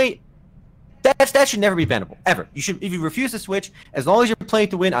 You play. That should never be bannable ever. You should, if you refuse to switch, as long as you're playing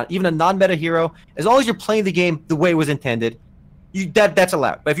to win on even a non-meta hero, as long as you're playing the game the way it was intended, that's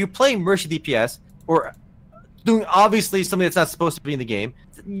allowed. But if you're playing Mercy DPS or doing obviously something that's not supposed to be in the game,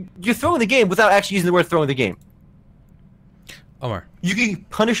 you're throwing the game without actually using the word throwing the game. Omar, You can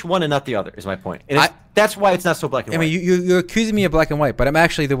punish one and not the other. Is my point. And that's why it's not so black and I white. mean, you're accusing me of black and white, but I'm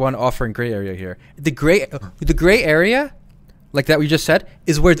actually the one offering gray area here. The gray area, like that we just said,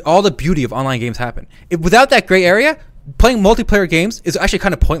 is where all the beauty of online games happen. Without that gray area, playing multiplayer games is actually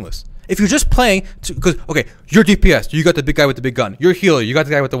kind of pointless. If you're just playing, because okay, you're DPS, you got the big guy with the big gun. You're a healer, you got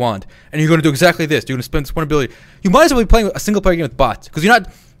the guy with the wand, and you're going to do exactly this. You're going to spend this one ability. You might as well be playing a single player game with bots, because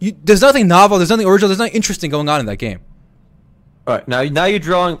there's nothing novel, there's nothing original, there's nothing interesting going on in that game. All right, now you're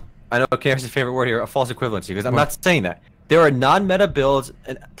drawing. I know Karen's favorite word here, a false equivalency, because I'm not saying that. There are non-meta builds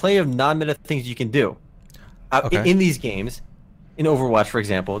and plenty of non-meta things you can do in these games. In Overwatch, for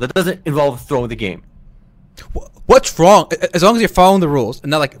example, that doesn't involve throwing the game. What's wrong? As long as you're following the rules and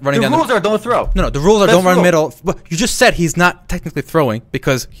not like running The down. rules are don't throw. No, the rules are That's don't run rule. middle. But you just said he's not technically throwing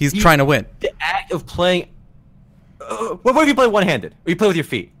because he's trying to win. The act of playing. What if you play one-handed? Or you play with your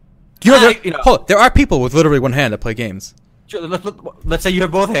feet? Hold on, there are people with literally one hand that play games. Sure, let's say you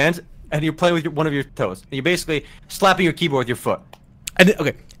have both hands and you're playing with one of your toes, and you're basically slapping your keyboard with your foot. And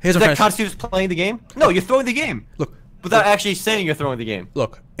okay, here's Does what that I'm trying to constitute playing the game? No, you're throwing the game. Look, Without actually saying you're throwing the game.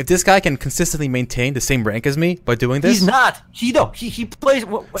 Look, if this guy can consistently maintain the same rank as me by doing this, He's not. He plays.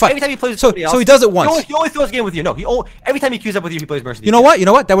 Fine. Every time he plays with So- somebody else, so he does it once. He only throws a game with you. No, every time he queues up with you, he plays Mercy. You know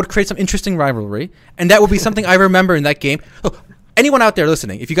what? That would create some interesting rivalry, and that would be something I remember in that game. Look, anyone out there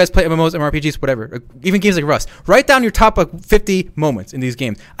listening, if you guys play MMOs, MMORPGs, whatever, even games like Rust, write down your top 50 moments in these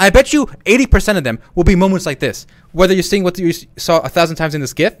games. I bet you 80% of them will be moments like this. Whether you're seeing what you saw 1,000 times in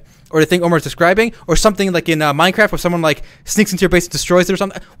this GIF, or the thing Omar's describing, or something like in Minecraft where someone like sneaks into your base and destroys it or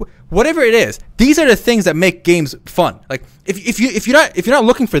something. Whatever it is, these are the things that make games fun. Like if you're not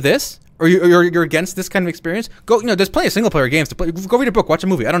looking for this, or you're against this kind of experience, go. There's plenty of single player games to play. Go read a book, watch a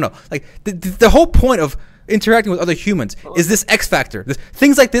movie. I don't know. Like the whole point of interacting with other humans is this X factor.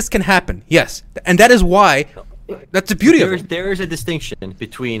 Things like this can happen. Yes, and that is why. That's the beauty of it. There is a distinction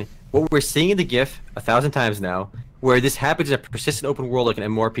between what we're seeing in the GIF 1,000 times now, where this happens in a persistent open world like an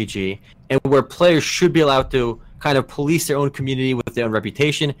MMORPG, and where players should be allowed to kind of police their own community with their own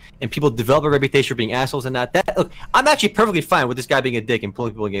reputation, and people develop a reputation for being assholes and not that. Look, I'm actually perfectly fine with this guy being a dick and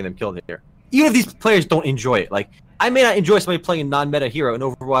pulling people and getting them killed here. Even if these players don't enjoy it. Like, I may not enjoy somebody playing a non-meta hero in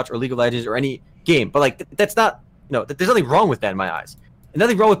Overwatch or League of Legends or any game, but like, that's not, there's nothing wrong with that in my eyes. And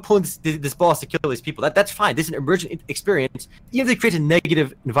nothing wrong with pulling this boss to kill these people. That's fine. This is an emergent experience, even if it creates a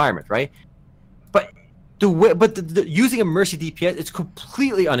negative environment, right? But using a mercy DPS, it's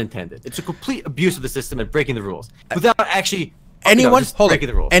completely unintended. It's a complete abuse of the system and breaking the rules without actually breaking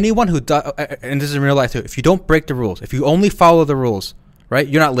the rules. Anyone who does, and this is in real life too, if you don't break the rules, if you only follow the rules, right,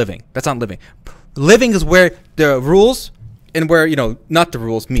 you're not living. That's not living. Living is where the rules and where not the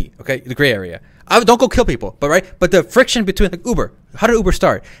rules meet. Okay, the gray area. Don't go kill people, but the friction between like Uber. How did Uber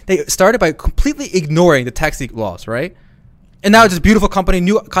start? They started by completely ignoring the taxi laws, right? And now it's this beautiful company,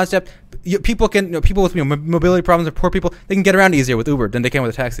 new concept. People with mobility problems or poor people, they can get around easier with Uber than they can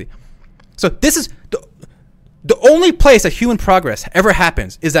with a taxi. So this is the only place that human progress ever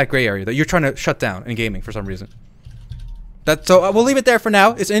happens is that gray area that you're trying to shut down in gaming for some reason. So we'll leave it there for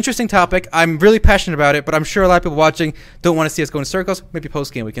now. It's an interesting topic. I'm really passionate about it, but I'm sure a lot of people watching don't want to see us go in circles. Maybe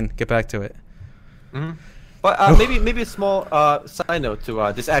post game we can get back to it. Mm-hmm. But maybe a small side note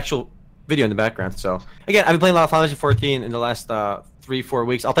to this actual video in the background. So again, I've been playing a lot of Final Fantasy 14 in the last 3-4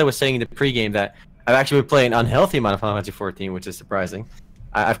 weeks. Altai was saying in the pregame that I've actually been playing an unhealthy amount of Final Fantasy 14, which is surprising.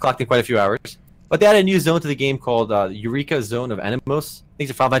 I've clocked in quite a few hours. But they added a new zone to the game called Eureka Zone of Animos. I think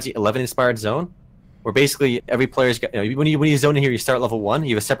it's a Final Fantasy 11 inspired zone, where basically every player's got, when you zone in here, you start level 1.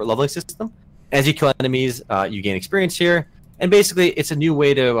 You have a separate leveling system. As you kill enemies, you gain experience here, and basically it's a new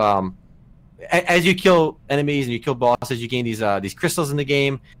way to as you kill enemies and you kill bosses, you gain these crystals in the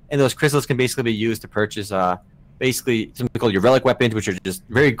game, and those crystals can basically be used to purchase basically something called your relic weapons, which are just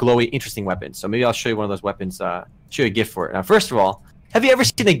very glowy, interesting weapons. So maybe I'll show you one of those weapons, show you a GIF for it. Now, first of all, have you ever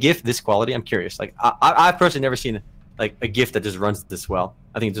seen a GIF this quality? I'm curious. Like, I've personally never seen like a GIF that just runs this well.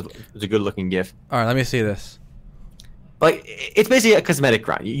 I think it's a good-looking GIF. All right, let me see this. Like, it's basically a cosmetic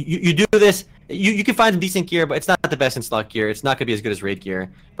grind. You do this. You can find some decent gear, but it's not the best in slot gear. It's not going to be as good as raid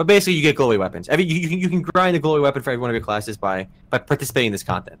gear. But basically, you get glowy weapons. You can grind a glowy weapon for every one of your classes by participating in this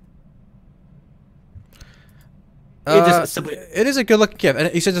content. It is a good looking GIF.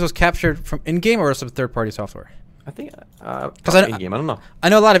 And you said this was captured from in-game or some third-party software? I think in-game. I don't know. I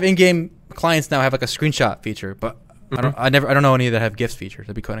know a lot of in-game clients now have like a screenshot feature, but I don't know any that have GIFs features.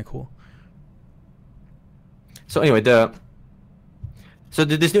 That'd be kind of cool. So anyway,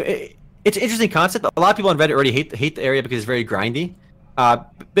 this new it's an interesting concept. A lot of people on Reddit already hate the area because it's very grindy.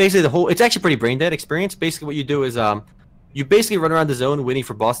 Basically, it's actually pretty brain dead experience. Basically, what you do is you basically run around the zone waiting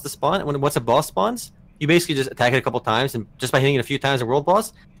for boss to spawn. And once a boss spawns, you basically just attack it a couple times, and just by hitting it a few times in world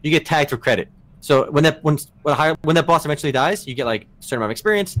boss, you get tagged for credit. So when that boss eventually dies, you get like a certain amount of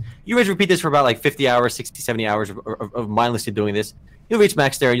experience. You always repeat this for about like 50 hours, 60, 70 hours of mindlessly doing this. You'll reach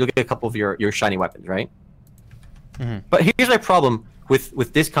max there, and you'll get a couple of your shiny weapons, right? Mm-hmm. But here's my problem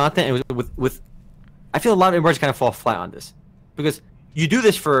with this content, and with I feel a lot of emergers kind of fall flat on this, because you do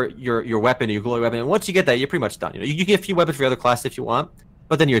this for your weapon or your glowy weapon, and once you get that, you're pretty much done. You get a few weapons for your other classes if you want,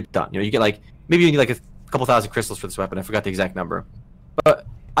 but then you're done. You get like maybe you need like a couple thousand crystals for this weapon. I forgot the exact number, but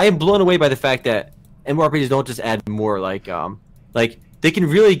I am blown away by the fact that MMORPGs don't just add more. Like they can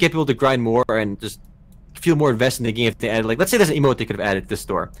really get people to grind more and just feel more invested in the game if they add, like, let's say there's an emote they could have added to the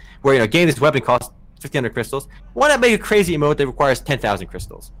store where getting this weapon costs 1,500 crystals. Why not make a crazy emote that requires 10,000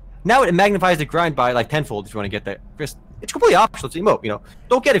 crystals? Now it magnifies the grind by like tenfold if you want to get that crystal. It's completely optional. It's an emote.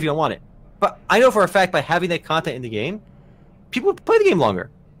 Don't get it if you don't want it. But I know for a fact by having that content in the game, people play the game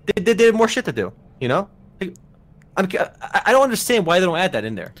longer. They have more shit to do. I don't understand why they don't add that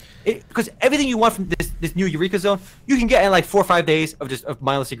in there. Because everything you want from this new Eureka Zone, you can get in like 4 or 5 days of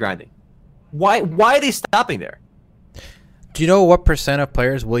mindlessly grinding. Why are they stopping there? Do you know what % of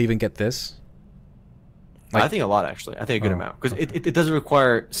players will even get this? I think a lot, actually. I think a good amount. Because it doesn't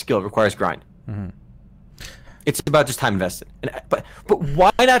require skill. It requires grind. Mm-hmm. It's about just time invested. But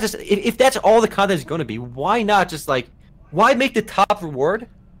why not just... If that's all the content is going to be, why not just like why make the top reward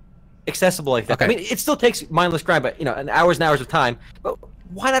accessible like that? Okay. I mean, it still takes mindless grind, but and hours and hours of time. But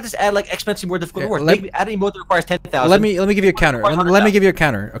why not just add like exponentially more difficult rewards? Maybe add an emote that requires 10,000. Let me give you a counter. Let me give you a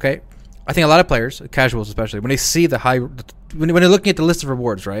counter. Okay, I think a lot of players, casuals especially, when they see the high, when they're looking at the list of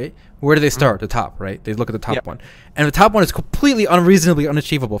rewards, right? Where do they start? The top, right? They look at the top one, and the top one is completely unreasonably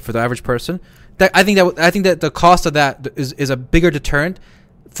unachievable for the average person. I think that the cost of that is a bigger deterrent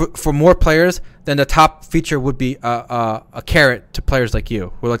for more players than the top feature would be a carrot to players like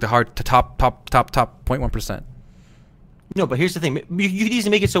you who are like the hard to top 0.1%. No, but here's the thing. You could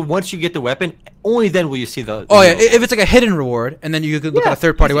easily make it so once you get the weapon, only then will you see the. Oh yeah, if it's like a hidden reward, and then you could look at a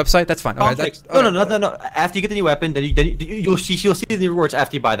third-party website, that's fine. Okay, No. After you get the new weapon, then you'll see the new rewards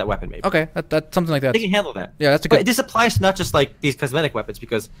after you buy that weapon. Maybe. Okay, that's something like that. They can handle that. Yeah, that's a good. But this applies to not just like these cosmetic weapons,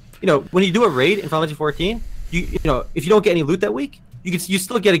 because when you do a raid in Final Fantasy 14, you know if you don't get any loot that week, you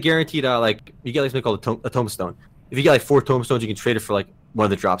still get a guaranteed you get like something called a tombstone. If you get like 4 tombstones, you can trade it for like one of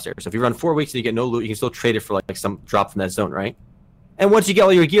the drops there. So if you run 4 weeks and you get no loot, you can still trade it for like some drop from that zone, right? And once you get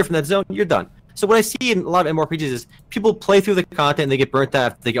all your gear from that zone, you're done. So what I see in a lot of MMORPGs is people play through the content and they get burnt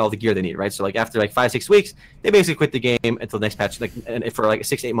out after they get all the gear they need, right? So like after like 5-6 weeks, they basically quit the game until the next patch, and for like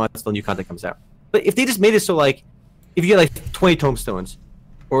 6-8 months until new content comes out. But if they just made it so like if you get like 20 tombstones,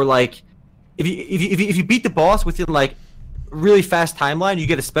 or like if you beat the boss within like really fast timeline, you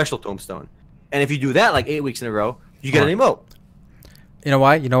get a special tombstone. And if you do that like 8 weeks in a row, you get an emote. You know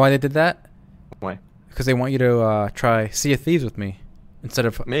why? You know why they did that? Why? Because they want you to try Sea of Thieves with me instead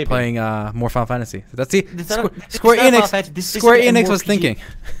of playing more Final Fantasy. So that's Square Enix was thinking.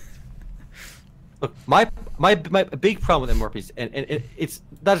 Look, my big problem with MMORPGs, and it's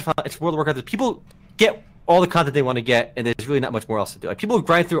not just it's World of Warcraft. People get all the content they want to get, and there's really not much more else to do. Like people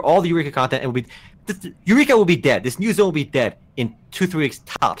grind through all the Eureka content, and Eureka will be dead. This new zone will be dead in 2-3 weeks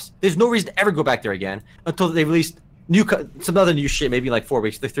tops. There's no reason to ever go back there again until they release some other new shit, maybe like 4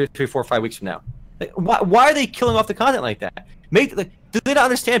 weeks, like 3, 4, 5 weeks from now. Like, why are they killing off the content like that? Do they not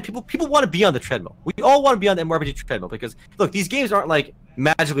understand? People want to be on the treadmill. We all want to be on the MMORPG treadmill because look, these games aren't like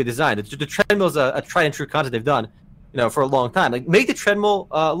magically designed. The treadmill is a tried and true content they've done, for a long time. Like make the treadmill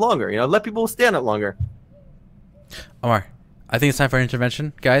longer. Let people stay on it longer. Omar, I think it's time for an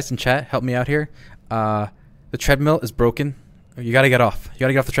intervention, guys in chat. Help me out here. The treadmill is broken. You got to get off. You got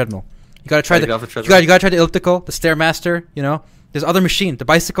to get off the treadmill. You got to try you got to try the elliptical, the stairmaster. There's other machine, the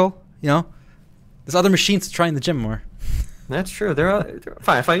bicycle. There's other machines to try in the gym more. That's true. They're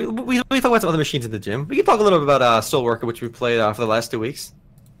fine. We talk about some other machines in the gym. We can talk a little bit about Soul Worker, which we played for the last 2 weeks.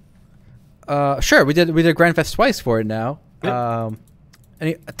 Sure. We did Grand Theft twice for it now. Yep.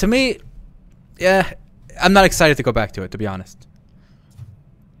 To me, yeah, I'm not excited to go back to it, to be honest.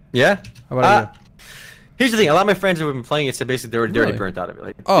 Yeah. How about you? Here's the thing. A lot of my friends who have been playing it said basically they were dirty burnt out of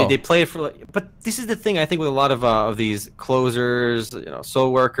it. Like, they play it for but this is the thing I think with a lot of these closers,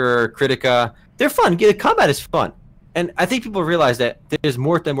 Soul Worker, Critica, they're fun. The combat is fun. And I think people realize that there's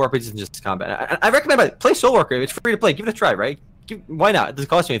more than MMORPGs than just combat. I recommend play Soul Worker. It's free to play. Give it a try, right? Why not? It doesn't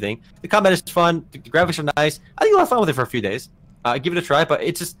cost you anything. The combat is fun. The graphics are nice. I think you'll have fun with it for a few days. Give it a try, but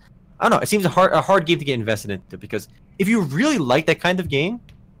it's just I don't know. It seems a hard game to get invested into because if you really like that kind of game,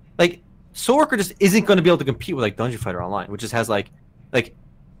 like Soul Worker just isn't going to be able to compete with like Dungeon Fighter Online, which just has like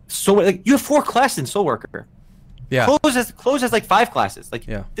so many, like you have 4 classes in Soul Worker. Yeah. Close has like 5 classes. Like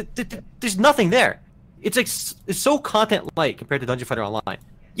yeah. There's nothing there. It's like it's so content light compared to Dungeon Fighter Online.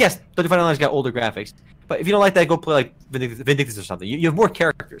 Yes, Dungeon Fighter Online's got older graphics, but if you don't like that, go play like Vindictus or something. You have more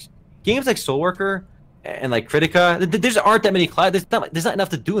characters. Games like Soul Worker and like Critica, there aren't that many classes. There's not enough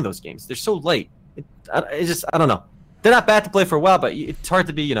to do in those games. They're so light. It's just I don't know. They're not bad to play for a while, but it's hard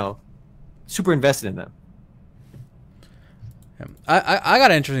to be super invested in them. I got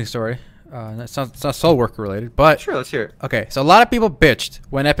an interesting story. It's not Soul Worker related, but sure, let's hear it. Okay, so a lot of people bitched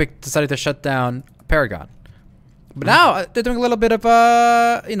when Epic decided to shut down Paragon, but now they're doing a little bit of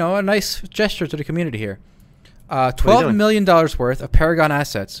a nice gesture to the community here. $12 million worth of Paragon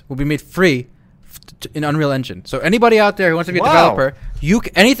assets will be made free in Unreal Engine. So anybody out there who wants to be a developer,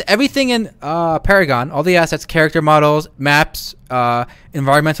 everything in Paragon, all the assets, character models, maps,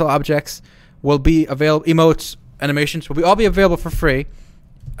 environmental objects will be available. Emotes, animations will all be available for free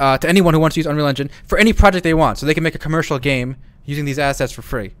to anyone who wants to use Unreal Engine for any project they want. So they can make a commercial game using these assets for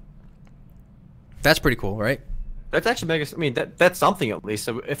free. That's pretty cool, right? That's actually mega. I mean, that's something at least.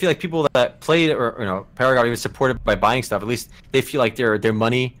 So I feel like people that played or Paragon even supported by buying stuff, at least they feel like their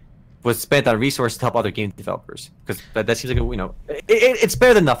money was spent on resources to help other game developers, because that seems like it's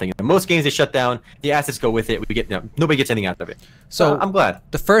better than nothing. Most games they shut down, the assets go with it. We get nobody gets anything out of it. So I'm glad.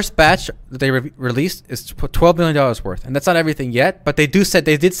 The first batch that they released is $12 million worth, and that's not everything yet. But they did say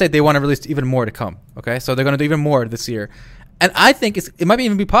they want to release even more to come. Okay, so they're going to do even more this year, and I think it might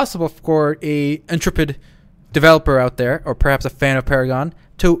even be possible for a intrepid developer out there, or perhaps a fan of Paragon,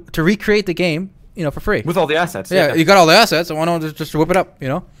 to recreate the game, for free with all the assets. Yeah, you got all the assets, so why not just whip it up,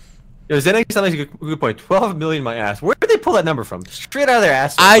 Zenix sounds like a good point. 12 million, my ass. Where did they pull that number from? Straight out of their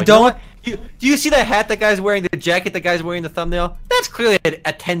ass. I don't. Do you see the hat that guy's wearing, the jacket that guy's wearing, the thumbnail? That's clearly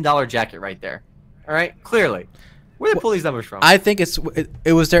a $10 jacket right there. All right, clearly. Where did they pull these numbers from? I think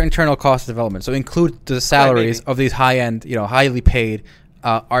it was their internal cost of development. So include the salaries of these high-end, highly paid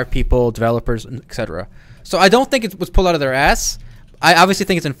art people, developers, etc. So I don't think it was pulled out of their ass. I obviously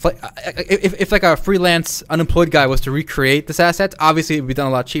think it's if like a freelance unemployed guy was to recreate this asset, obviously it would be done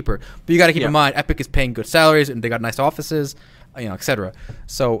a lot cheaper. But you got to keep in mind, Epic is paying good salaries and they got nice offices, etc.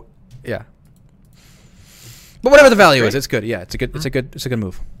 So yeah. But whatever the value is, it's good. Yeah, it's a good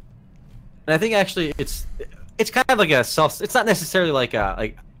move. And I think actually it's kind of like it's not necessarily like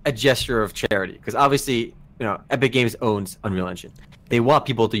a gesture of charity, because obviously Epic Games owns Unreal Engine. They want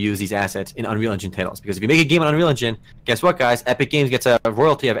people to use these assets in Unreal Engine titles, because if you make a game on Unreal Engine, guess what, guys? Epic Games gets a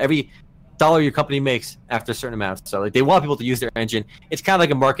royalty of every dollar your company makes after a certain amount. So they want people to use their engine. It's kind of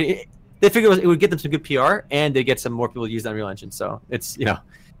like a marketing. They figured it would get them some good PR, and they get some more people to use the Unreal Engine. So it's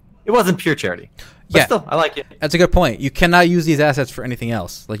it wasn't pure charity. But still, I like it. That's a good point. You cannot use these assets for anything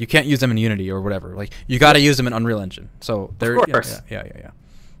else. Like you can't use them in Unity or whatever. Like you got to use them in Unreal Engine. So they're of course. Yeah.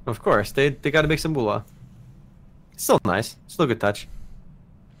 Of course, they got to make some moolah. It's still nice. Still a good touch.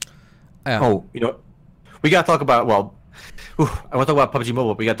 Oh, we got to talk about, I want to talk about PUBG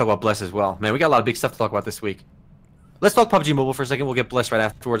Mobile, but we got to talk about Bless as well. Man, we got a lot of big stuff to talk about this week. Let's talk PUBG Mobile for a second. We'll get Bless right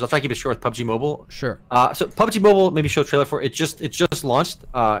afterwards. I'll try to keep it short with PUBG Mobile. Sure. So PUBG Mobile, maybe show a trailer for it. It just launched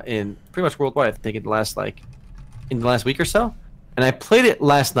in pretty much worldwide, I think, in the last week or so. And I played it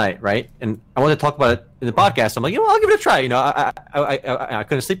last night, right? And I wanted to talk about it in the podcast. So I'm like, I'll give it a try. I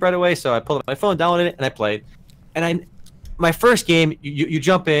couldn't sleep right away, so I pulled up my phone, downloaded it, and I played. And my first game, you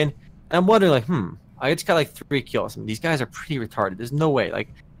jump in, and I'm wondering, I just got like 3 kills. I mean, these guys are pretty retarded. There's no way.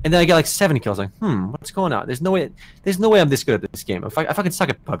 And then I got like 7 kills. Like, what's going on? There's no way I'm this good at this game. If I can suck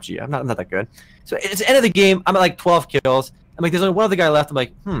at PUBG, I'm not that good. So it's the end of the game. I'm at like 12 kills. I'm like, there's only one other guy left. I'm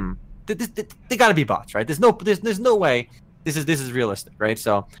like, they gotta be bots, right? There's no way this is realistic, right?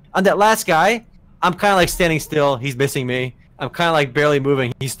 So on that last guy, I'm kind of like standing still. He's missing me. I'm kind of like barely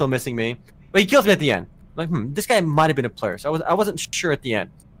moving. He's still missing me. But he kills me at the end. I'm like, this guy might have been a player. So I wasn't sure at the end.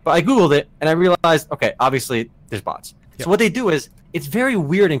 But I Googled it, and I realized, okay, obviously there's bots. Yep. So what they do is, it's very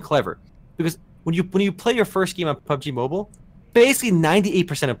weird and clever. Because when you play your first game on PUBG Mobile, basically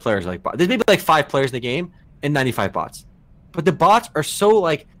 98% of players are like bots. There's maybe like 5 players in the game, and 95 bots. But the bots are so,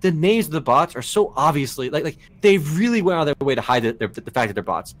 the names of the bots are so obviously, they really went out of their way to hide the fact that they're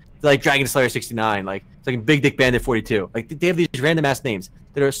bots. They're like Dragon Slayer 69, it's like Big Dick Bandit 42. They have these random-ass names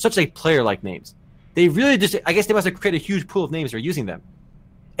that are such player-like names. They really I guess they must have created a huge pool of names that are using them.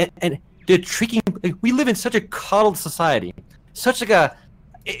 And they're tricking. We live in such a coddled society, such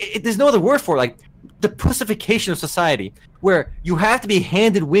there's no other word for it, the pussification of society, where you have to be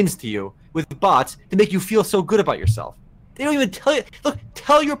handed wins to you with bots to make you feel so good about yourself. They don't even tell you. Look,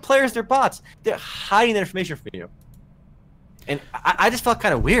 tell your players they're bots. They're hiding that information from you. And I just felt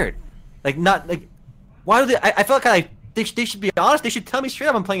kind of weird. Why do they? I felt kind of they should be honest. They should tell me straight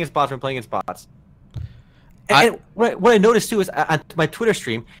up I'm playing against bots. I'm playing against bots. And what I noticed too is on my Twitter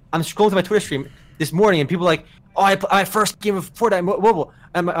stream, I'm scrolling through my Twitter stream this morning, and people are like, I first game of Fortnite Mobile,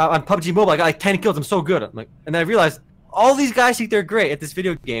 on PUBG Mobile, I got like 10 kills, I'm so good. And then I realized all these guys think they're great at this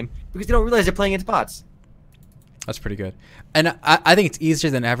video game because they don't realize they're playing against bots. That's pretty good. And I think it's easier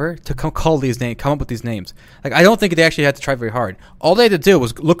than ever to come up with these names. I don't think they actually had to try very hard. All they had to do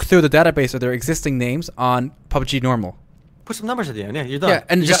was look through the database of their existing names on PUBG normal. Put some numbers at the end. Yeah, you're done. Yeah,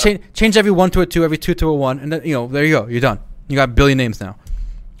 and change every 1 to a 2, every 2 to a 1, and then, there you go. You're done. You got a billion names now.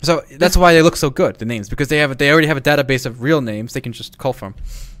 So that's why they look so good, the names, because they already have a database of real names they can just call from.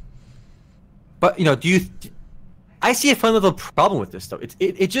 But I see a fun little problem with this though.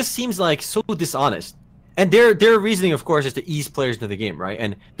 It just seems like so dishonest. And their reasoning, of course, is to ease players into the game, right?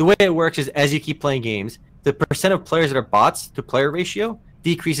 And the way it works is as you keep playing games, the percent of players that are bots to player ratio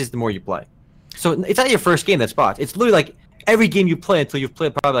decreases the more you play. So it's not your first game that's bots. It's literally every game you play until you've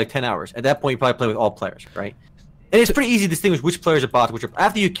played probably 10 hours. At that point, you probably play with all players, right? And it's pretty easy to distinguish which players are bots,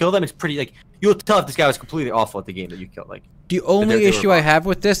 after you kill them, it's pretty you'll tell if this guy was completely awful at the game that you killed. The only issue I have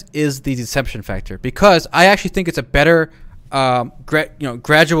with this is the deception factor, because I actually think it's a better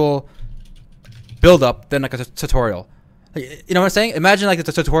gradual build up than like a tutorial. Like, you know what I'm saying? Imagine like it's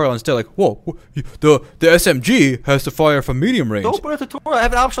a tutorial and still like, whoa, the SMG has to fire from medium range. Don't put a tutorial. I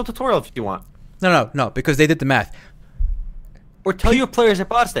have an optional tutorial if you want. No, because they did the math. Or tell your players are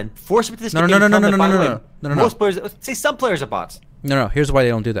bots then. Force them to this No. Most players, say some players are bots. No. Here's why they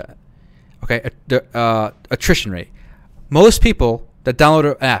don't do that. Okay, the attrition rate. Most people that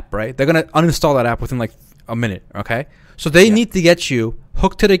download an app, right? They're gonna uninstall that app within like a minute. Okay, so they need to get you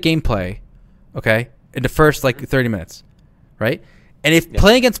hooked to the gameplay. Okay, in the first like 30 minutes, right? And if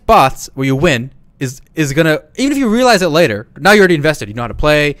playing against bots where you win is gonna, even if you realize it later, now you're already invested. You know how to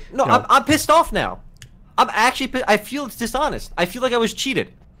play. No, I'm pissed off now. I'm actually I feel it's dishonest. I feel like I was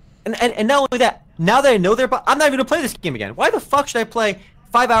cheated. And not only that, now that I know they're bots, I'm not even gonna play this game again. Why the fuck should I play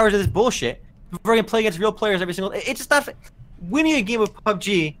 5 hours of this bullshit before I can play against real players every single day? It's just not. Winning a game of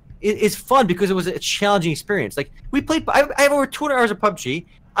PUBG is fun because it was a challenging experience. Like we played, I have over 200 hours of PUBG.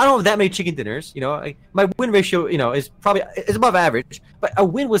 I don't have that many chicken dinners. You know, my win ratio, is probably above average. But a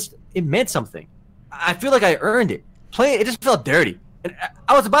win it meant something. I feel like I earned it. Playing it just felt dirty. And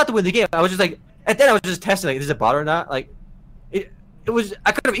I was about to win the game. I was just like, at that I was just testing like, is it a bot or not? Like, it was.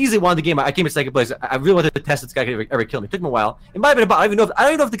 I could have easily won the game. I came in second place. I really wanted to test this guy could ever kill me. It took him a while. It might have been a bot. I don't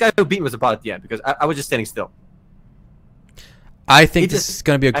even know if the guy who beat me was a bot at the end because I was just standing still. I think this is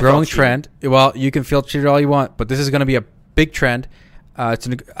going to be a growing trend. Well, you can feel cheated all you want, but this is going to be a big trend. I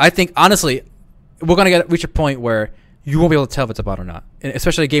think, honestly, we're going to reach a point where you won't be able to tell if it's a bot or not,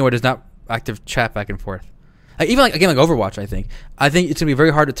 especially a game where there's not active chat back and forth. Even like a game like Overwatch, I think it's going to be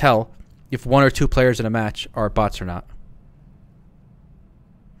very hard to tell if one or two players in a match are bots or not.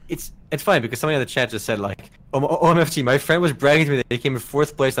 It's funny because somebody in the chat just said like, OMFG, my friend was bragging to me that he came in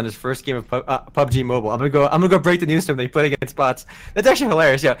 4th place on his first game of PUBG Mobile. I'm gonna go break the news to him that he played against bots. That's actually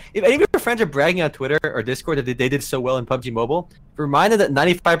hilarious. Yeah, if any of your friends are bragging on Twitter or Discord that they did so well in PUBG Mobile, remind them that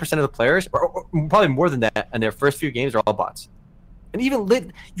 95% of the players, or probably more than that, in their first few games are all bots. And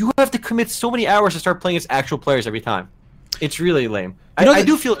even you have to commit so many hours to start playing against actual players every time. It's really lame. I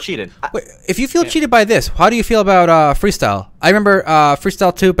do feel cheated. Wait, if you feel cheated by this, how do you feel about Freestyle? I remember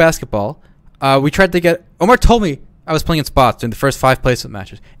Freestyle 2 basketball. We tried to get... Omar told me I was playing against bots in the first 5 placement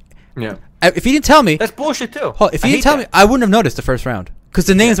matches. Yeah. If he didn't tell me... That's bullshit, too. If he didn't tell me, I wouldn't have noticed the first round. Because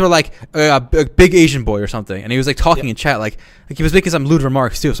the names were like a big Asian boy or something. And he was like talking in chat. Like he was making some lewd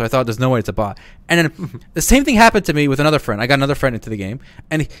remarks, too. So I thought there's no way it's a bot. And then the same thing happened to me with another friend. I got another friend into the game.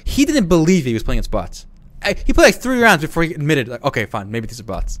 And he didn't believe he was playing against bots. He played like 3 rounds before he admitted, like, okay, fine, maybe these are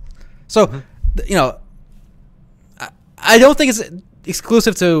bots. So, I don't think it's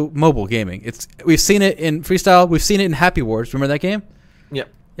exclusive to mobile gaming. We've seen it in Freestyle. We've seen it in Happy Wars. Remember that game?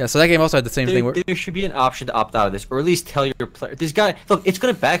 Yep. Yeah. So that game also had the same thing. There should be an option to opt out of this, or at least tell your player. This guy, look, it's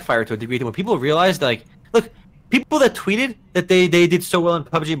going to backfire to a degree. When people realize, like, look, people that tweeted that they did so well in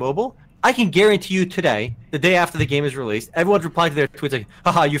PUBG Mobile, I can guarantee you today, the day after the game is released, everyone's replying to their tweets like,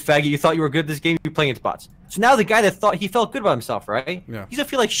 haha, you faggot, you thought you were good at this game, you're playing against bots. So now the guy that thought he felt good about himself, right? Yeah. He's going to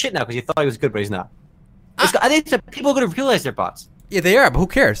feel like shit now because he thought he was good, but he's not. I think that people are going to realize they're bots. Yeah, they are, but who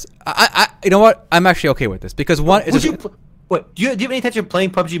cares? You know what? I'm actually okay with this because one... Do you have any intention of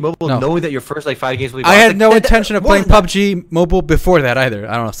playing PUBG Mobile knowing that your first 5 games will be bots? I had no intention of playing PUBG Mobile before that either.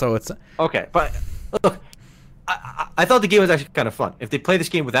 I don't know, so it's... Okay, but look... I thought the game was actually kind of fun. If they play this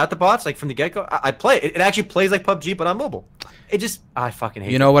game without the bots, like from the get-go, I'd play it. It actually plays like PUBG, but on mobile. I fucking hate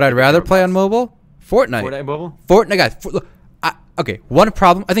it. You know what I'd rather play on mobile? Fortnite. Fortnite mobile? Fortnite, guys. Look, okay, one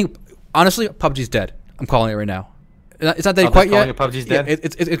problem. I think, honestly, PUBG's dead. I'm calling it right now. It's not dead quite yet. PUBG's dead? Yeah,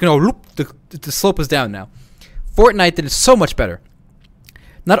 it's going to the slope is down now. Fortnite did it so much better.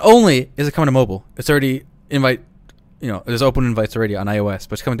 Not only is it coming to mobile, it's already there's open invites already on iOS,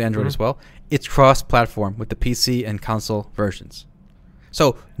 but it's coming to Android as well. It's cross-platform with the PC and console versions.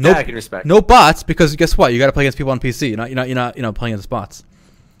 So I can respect. No bots, because guess what? You got to play against people on PC. You're not playing against bots.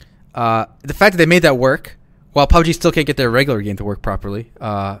 The fact that they made that work while PUBG still can't get their regular game to work properly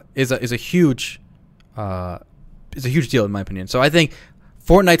is a huge deal in my opinion. So I think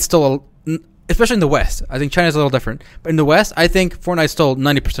Fortnite's still especially in the West. I think China's a little different, but in the West, I think Fortnite stole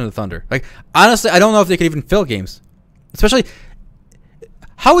 90% of the thunder. Like honestly, I don't know if they could even fill games. Especially,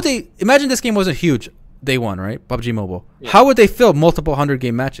 how would they imagine this game wasn't huge day one, right? PUBG Mobile. Yeah. How would they fill multiple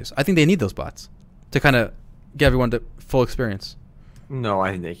 100-game matches? I think they need those bots to kind of get everyone the full experience. No,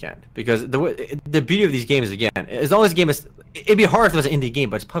 I think they can because the beauty of these games again, as long as the game is, it'd be hard if it was an indie game,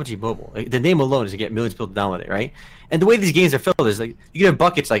 but it's PUBG Mobile. Like, the name alone is to get millions of people to download it, right? And the way these games are filled is like you get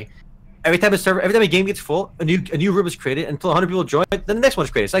buckets like. Every time a game gets full, a new room is created, and until 100 people join, then the next one's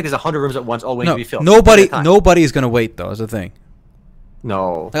created. It's like there's 100 rooms at once, all waiting to be filled. Nobody is going to wait, though, is the thing.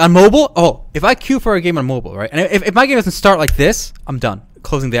 No. Like on mobile, if I queue for a game on mobile, right, and if my game doesn't start like this, I'm done.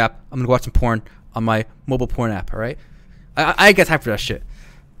 Closing the app. I'm gonna watch some porn on my mobile porn app. All right, I get time for that shit.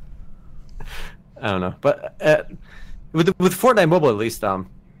 I don't know, but with Fortnite Mobile at least,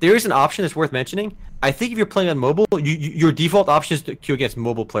 there is an option that's worth mentioning. I think if you're playing on mobile, your default option is to queue against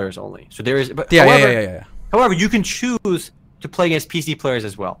mobile players only. So there is, but Yeah. However, you can choose to play against PC players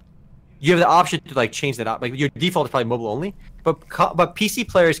as well. You have the option to like change that up. Like your default is probably mobile only, but PC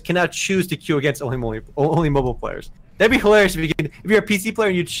players cannot choose to queue against only mobile players. That'd be hilarious if you're a PC player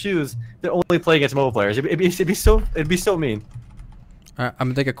and you choose to only play against mobile players. It'd be so mean. All right, I'm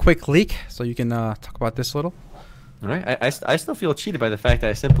gonna take a quick leak so you can talk about this a little. All right, I still feel cheated by the fact that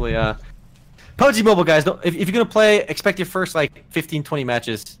I simply PUBG Mobile guys. If you're gonna play, expect your first like 15, 20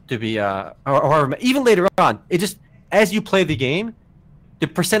 matches to be or even later on. It just as you play the game, the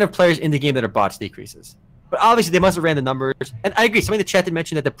percent of players in the game that are bots decreases. But obviously they must have ran the numbers. And I agree. Somebody in the chat did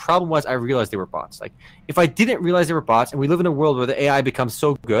mention that the problem was I realized they were bots. Like if I didn't realize they were bots, and we live in a world where the AI becomes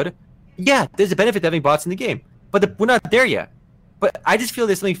so good, yeah, there's a benefit to having bots in the game. But we're not there yet. But I just feel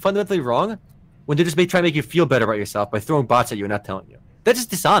there's something fundamentally wrong when they're just trying to make you feel better about yourself by throwing bots at you and not telling you. That's just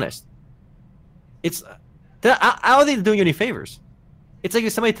dishonest. I don't think they're doing you any favors. It's like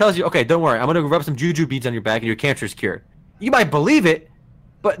if somebody tells you, okay, don't worry, I'm going to rub some juju beads on your back and your cancer is cured. You might believe it,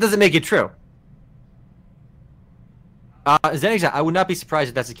 but it doesn't make it true. Xenix, I would not be surprised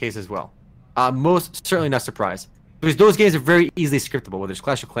if that's the case as well. Most certainly not surprised. Because those games are very easily scriptable, whether it's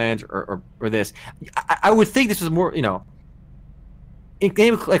Clash of Clans or this. I would think this was more, in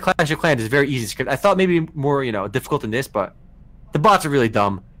games like Clash of Clans is very easy to script. I thought maybe more, difficult than this, but the bots are really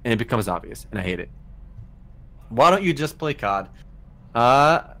dumb, and it becomes obvious, and I hate it. Why don't you just play COD?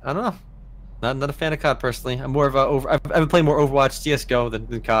 I don't know. Not a fan of COD personally. I'm more of I've been playing more Overwatch, CS:GO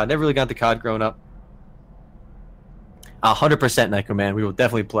than COD. Never really got into COD growing up. 100% Nyko Man. We will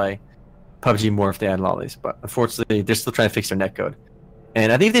definitely play PUBG more if they add lollies, but unfortunately, they're still trying to fix their netcode.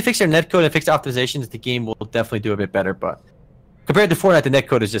 And I think if they fix their netcode and fix optimizations, the game will definitely do a bit better. But compared to Fortnite, the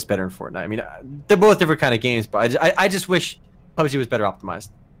netcode is just better in Fortnite. I mean, they're both different kind of games, but I just wish PUBG was better optimized.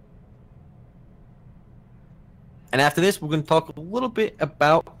 And after this, we're going to talk a little bit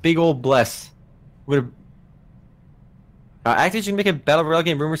about Big Ol' Bless. We're going to Activision make a Battle Royale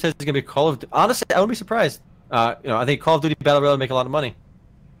game. Rumor says it's going to be Call of Duty. Honestly, I wouldn't be surprised. I think Call of Duty Battle Royale make a lot of money.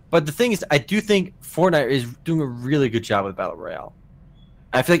 But the thing is, I do think Fortnite is doing a really good job with Battle Royale.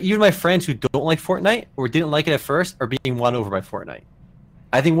 I feel like even my friends who don't like Fortnite or didn't like it at first are being won over by Fortnite.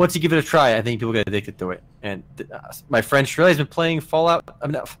 I think once you give it a try, I think people get addicted to it. And my friend Shirley has been playing Fortnite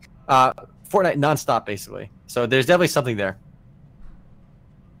nonstop, basically. So there's definitely something there.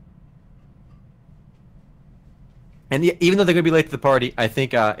 And even though they're going to be late to the party, I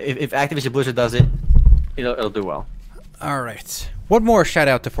think if Activision Blizzard does it, it'll do well. All right. One more shout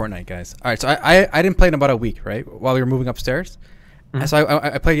out to Fortnite, guys. All right, so I didn't play in about a week, right, while we were moving upstairs. Mm-hmm. And so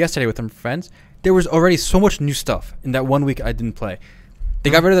I played yesterday with some friends. There was already so much new stuff in that 1 week I didn't play. They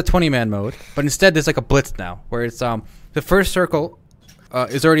got rid of the 20-man mode, but instead there's like a blitz now, where it's the first circle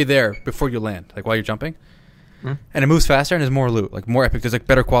is already there before you land, like while you're jumping. Mm-hmm. And it moves faster and there's more loot, like more epic. There's like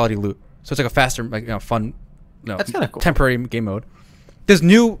better quality loot. So it's like a faster, fun, that's kind of cool. Temporary game mode. There's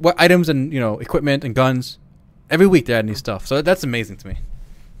new items and equipment and guns. Every week they add new stuff, so that's amazing to me.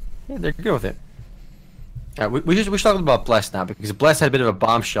 Yeah, they're good with it. We should talk about Bless now, because Bless had a bit of a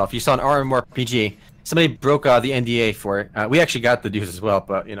bombshell. If you saw an RMRPG, somebody broke the NDA for it. We actually got the news as well,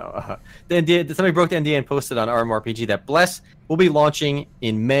 but the NDA, somebody broke the NDA and posted on RMRPG that Bless will be launching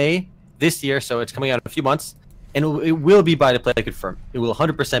in May this year, so it's coming out in a few months, and it will be buy to play confirmed. It will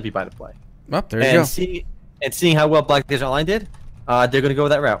 100% be buy to play. Oh, there you go. Seeing how well Black Desert Online did, they're going to go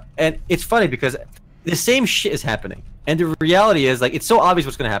that route. And it's funny because the same shit is happening. And the reality is, like, it's so obvious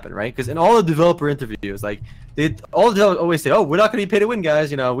what's going to happen, right? Because in all the developer interviews, like, all the developers always say, oh, we're not going to be pay to win,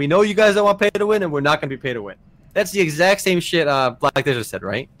 guys. We know you guys don't want pay to win, and we're not going to be pay to win. That's the exact same shit Black Desert said,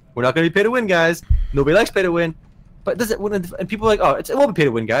 right? We're not going to be pay to win, guys. Nobody likes pay to win. But and people are like, oh, it won't be pay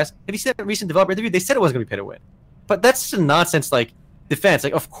to win, guys. Have you seen a recent developer interview? They said it wasn't going to be pay to win. But that's just a nonsense, like, defense.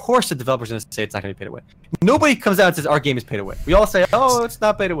 Like, of course the developer's going to say it's not going to be pay to win. Nobody comes out and says our game is pay to win. We all say, oh, it's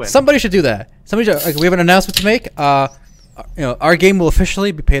not pay to win. Somebody should do that. We have an announcement to make. Our game will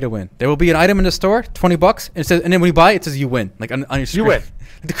officially be pay to win. There will be an item in the store, $20, and then when you buy it, it says you win. Like on your screen. You win.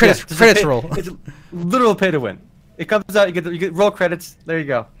 The credits roll. It's literal pay to win. It comes out, you get roll credits. There you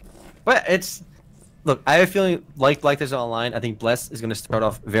go. But look, I have a feeling like Desert Online, I think Bless is going to start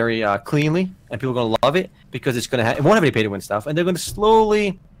off very cleanly, and people are going to love it because it won't have any pay to win stuff, and they're going to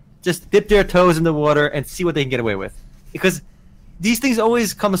slowly just dip their toes in the water and see what they can get away with. Because these things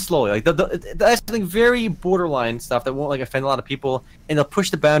always come slowly. Like that's something very borderline stuff that won't like offend a lot of people, and they'll push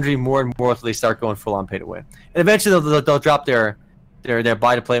the boundary more and more until they start going full on pay to win. And eventually they'll drop their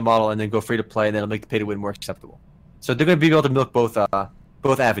buy to play model and then go free to play, and then it'll make the pay to win more acceptable. So they're going to be able to milk both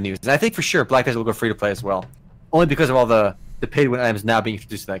avenues. And I think for sure Black Desert will go free to play as well, only because of all the pay to win items now being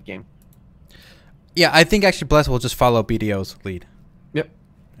introduced to that game. Yeah, I think actually Bless will just follow BDO's lead. Yep.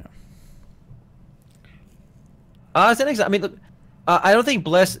 Yeah. I mean, look, I don't think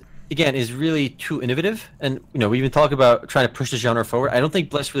Bless again is really too innovative, and we even talk about trying to push the genre forward. I don't think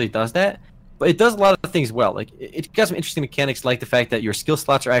Bless really does that, but it does a lot of things well. Like it's got some interesting mechanics, like the fact that your skill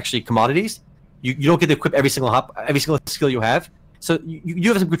slots are actually commodities. You don't get to equip every single skill you have, so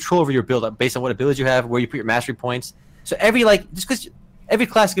you have some control over your build up based on what abilities you have, where you put your mastery points. So every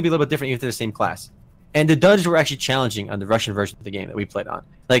class is gonna be a little bit different even if they're the same class. And the dungeons were actually challenging on the Russian version of the game that we played on.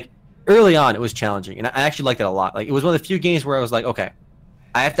 Like early on, it was challenging, and I actually liked it a lot. Like it was one of the few games where I was like, okay,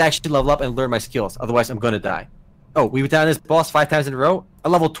 I have to actually level up and learn my skills, otherwise I'm gonna die. Oh, we went down this boss 5 times in a row. A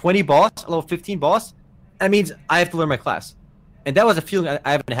level 20 boss, a level 15 boss. That means I have to learn my class, and that was a feeling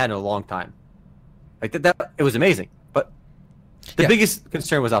I haven't had in a long time. Like that it was amazing. But the biggest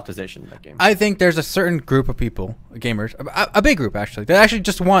concern was optimization in that game. I think there's a certain group of people, gamers, a big group actually, that actually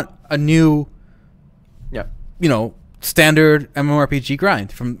just want a new, standard MMORPG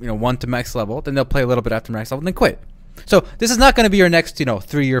grind from 1 to max level. Then they'll play a little bit after max level and then quit. So this is not going to be your next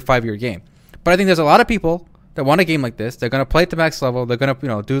 3-year, 5-year game. But I think there's a lot of people that want a game like this. They're going to play it to max level. They're going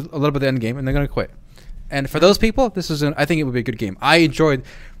to do a little bit of the end game, and they're going to quit. And for those people, I think it would be a good game. I enjoyed,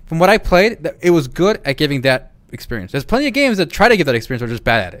 from what I played, it was good at giving that experience. There's plenty of games that try to give that experience, but are just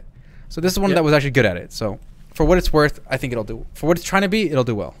bad at it. So this is one that was actually good at it. So for what it's worth, I think it'll do. For what it's trying to be, it'll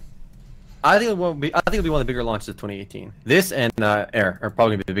do well. I think it'll be one of the bigger launches of 2018. This and Air are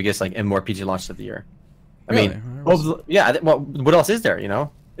probably going to be the biggest MMORPG launches of the year. I mean, what else is there?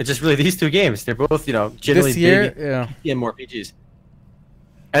 It's just really these two games. They're both generally this year, big MMORPGs.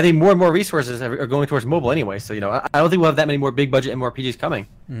 I think more and more resources are going towards mobile anyway. So I don't think we'll have that many more big budget MMORPGs coming.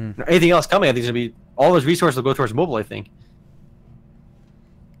 Anything else coming, I think it's going to be all those resources will go towards mobile. I think.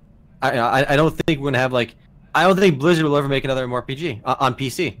 I don't think we're going to have I don't think Blizzard will ever make another MMORPG on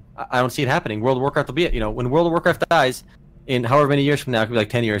PC. I don't see it happening. World of Warcraft will be it. When World of Warcraft dies in however many years from now, it could be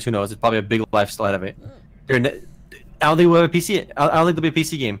 10 years. Who knows? It's probably a big life still ahead of it. I don't think we'll have a PC. I don't think there'll be a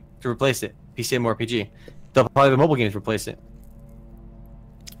PC game to replace it. PC MMORPG. They'll probably have a mobile game to replace it.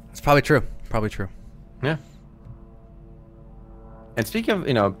 It's probably true. Probably true. Yeah. And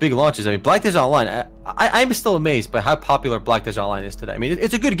speaking of big launches, I mean Black Desert Online. I'm still amazed by how popular Black Desert Online is today. I mean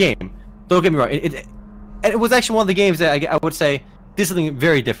it's a good game. Don't get me wrong. And it was actually one of the games that I would say did something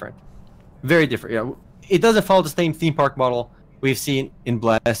very different. Very different. It doesn't follow the same theme park model we've seen in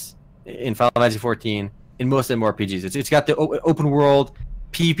Bless, in Final Fantasy 14, in most MMORPGs. It's got the open world,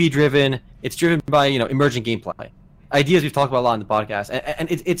 PvP driven. It's driven by emergent gameplay, ideas we've talked about a lot in the podcast, and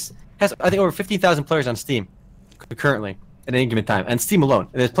it has I think over 15,000 players on Steam currently at any given time, and Steam alone.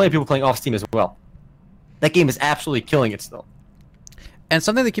 And there's plenty of people playing off Steam as well. That game is absolutely killing it still. And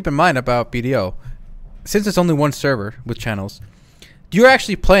something to keep in mind about BDO, since it's only one server with channels, you're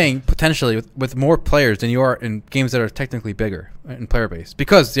actually playing potentially with more players than you are in games that are technically bigger in player base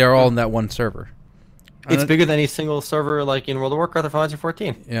because they are all in that one server. It's bigger than any single server like in World of Warcraft or Final Fantasy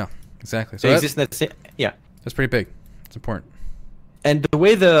 14. Yeah, exactly. So that's pretty big. It's important. And the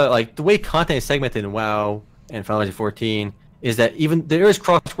way content is segmented in WoW and Final Fantasy 14 is that even there is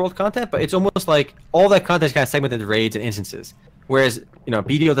cross-world content, but it's almost like all that content is kind of segmented into raids and instances. Whereas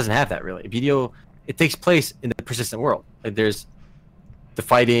BDO doesn't have that really. BDO it takes place in the persistent world. Like there's the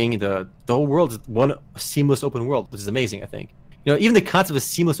fighting, the whole world is one seamless open world, which is amazing. I think even the concept of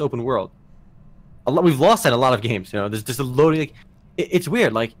seamless open world. We've lost that in a lot of games. There's just a loading. It's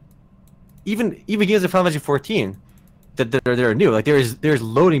weird. Like even games of Final Fantasy 14 that are new. Like there's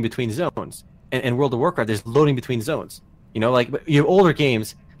loading between zones, and World of Warcraft there's loading between zones. You have older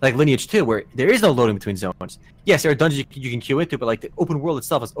games like Lineage 2 where there is no loading between zones. Yes, there are dungeons you can queue into, but like the open world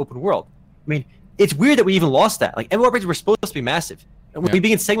itself is open world. I mean, it's weird that we even lost that. Like MMORPGs were supposed to be massive, and when we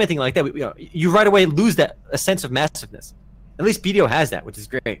begin segmenting like that, you right away lose a sense of massiveness. At least BDO has that, which is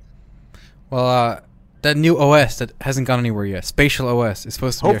great. Well, that new OS that hasn't gone anywhere yet, Spatial OS, is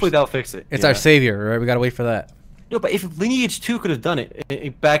supposed to. Hopefully they'll fix it. It's our savior, right? We gotta wait for that. But if Lineage 2 could have done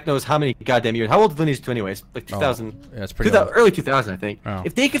it back knows how many goddamn years. How old is Lineage 2 anyways? Like 2000. Yeah, it's pretty old. Early 2000, I think. Oh.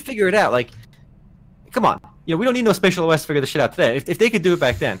 If they could figure it out, come on. We don't need no Spatial OS to figure this shit out today. If they could do it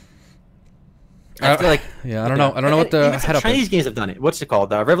back then. I feel like. Yeah, I don't know. I don't know what the head up Chinese games have done it. What's it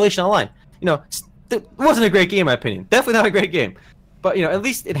called? Revelation Online. It wasn't a great game in my opinion. Definitely not a great game. But at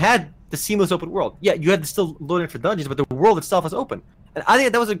least it had the seamless open world. Yeah, you had to still load in for dungeons, but the world itself is open. And I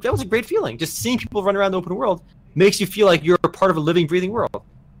think that was a great feeling. Just seeing people run around the open world makes you feel like you're a part of a living, breathing world.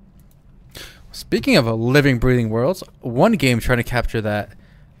 Speaking of a living, breathing worlds, one game trying to capture that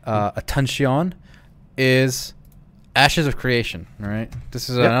attention is Ashes of Creation. All right, this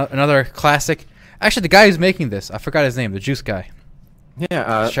is another classic. Actually, the guy who's making this, I forgot his name, the Juice guy.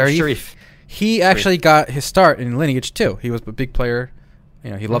 Yeah, Sharif. He actually got his start in Lineage 2. He was a big player.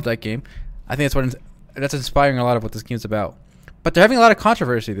 He loved that game. I think that's inspiring a lot of what this game's about. But they're having a lot of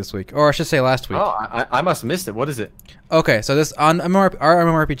controversy this week, or I should say last week. Oh, I must have missed it. What is it? Okay, so this on our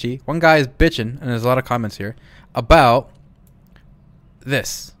MMORPG, one guy is bitching, and there's a lot of comments here, about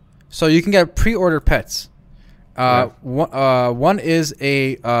this. So you can get pre-order pets. One is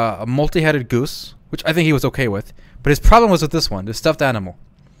a multi-headed goose, which I think he was okay with. But his problem was with this one, the stuffed animal.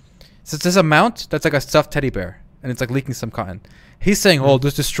 So it's a mount that's like a stuffed teddy bear, and it's like leaking some cotton. He's saying, "Oh,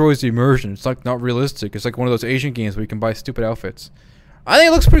 this destroys the immersion. It's like not realistic. It's like one of those Asian games where you can buy stupid outfits." I think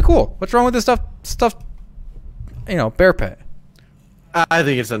it looks pretty cool. What's wrong with this stuffed, bear pet? I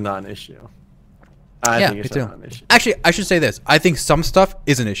think it's a non-issue. I think it's a non-issue. Actually, I should say this. I think some stuff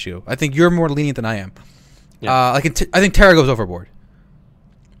is an issue. I think you're more lenient than I am. Yeah. I think Terra goes overboard.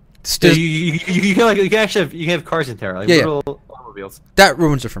 You can have cars in Terra, like little automobiles. That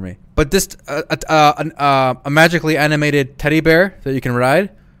ruins it for me. But this a magically animated teddy bear that you can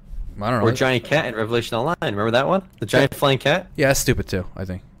ride, I don't know. Or giant cat in Revelation Online. Remember that one? The giant flying cat. Yeah, that's stupid too. I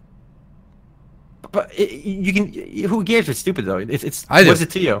think. But you can. Who cares if it's stupid though? It's. I do. What's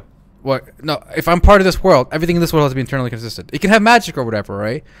it to you? What? No, if I'm part of this world, everything in this world has to be internally consistent. It can have magic or whatever,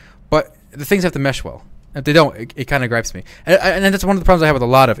 right? But the things have to mesh well. If they don't, it kind of gripes me. And that's one of the problems I have with a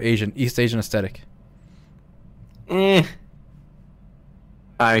lot of East Asian aesthetic.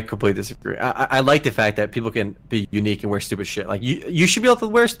 I completely disagree. I like the fact that people can be unique and wear stupid shit. Like you should be able to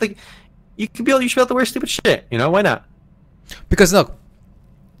wear you should be able to wear stupid shit. Why not? Because look,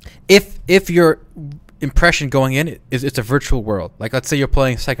 if your impression going in it's a virtual world, like let's say you're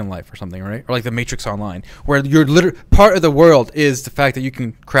playing Second Life or something, right? Or like the Matrix Online, where you're part of the world is the fact that you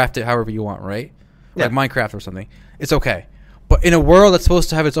can craft it however you want, right? Yeah. Like Minecraft or something. It's okay. But in a world that's supposed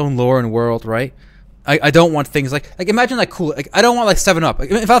to have its own lore and world, right? I don't want things like imagine cool. I don't want 7-Up. Like,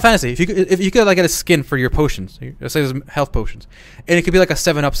 in Final Fantasy, if you could get a skin for your potions, let's say there's health potions, and it could be like a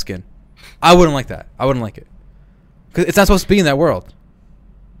 7-Up skin. I wouldn't like that. I wouldn't like it because it's not supposed to be in that world.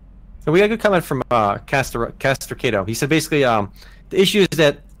 So we got a good comment from Castor Cato. He said basically the issue is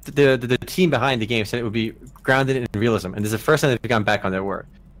that the team behind the game said it would be grounded in realism, and this is the first time they've gone back on their word.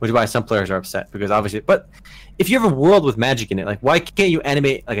 Which is why some players are upset, because obviously... But if you have a world with magic in it, why can't you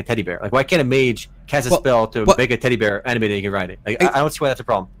animate like a teddy bear? Why can't a mage cast a spell to make a teddy bear animated and you can ride it? I don't see why that's a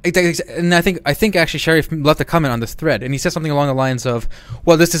problem. And I think actually Sharif left a comment on this thread, and he said something along the lines of,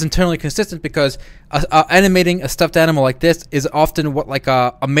 well, this is internally consistent because animating a stuffed animal like this is often what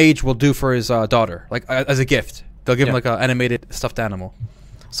a mage will do for his daughter, as a gift. They'll give him an animated stuffed animal.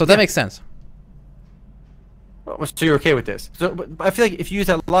 So that makes sense. So you're okay with this? So I feel like if you use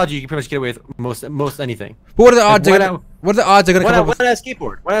that logic, you can pretty much get away with most anything. But what are the odds? What are the odds they're going to come up with? Why not a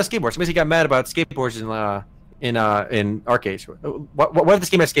skateboard? Why not a skateboard? Somebody got mad about skateboards in arcades. What if this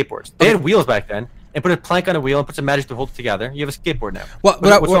game had skateboards? They had wheels back then, and put a plank on a wheel and put some magic to hold it together. You have a skateboard now.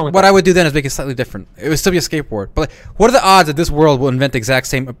 What I would do then is make it slightly different. It would still be a skateboard. But what are the odds that this world will invent the exact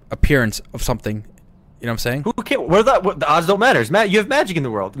same appearance of something? You know what I'm saying? Who cares? The odds don't matter. You have magic in the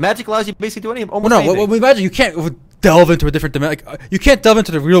world. Magic allows you to basically do anything. With magic, you can't delve into a different dimension. You can't delve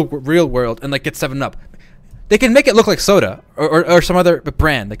into the real world and get 7-Up. They can make it look like soda or some other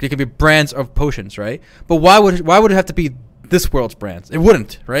brand. Like, it could be brands of potions, right? But why would it have to be this world's brands? It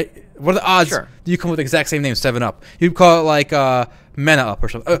wouldn't, right? What are the odds that you come with the exact same name, 7-Up? You'd call it Mana Up or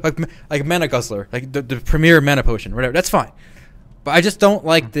something, like Mana Guzzler, like the premier mana potion, whatever. That's fine. But I just don't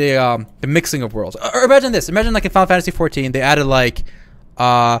like the mixing of worlds. Or imagine this. Imagine in Final Fantasy 14, they added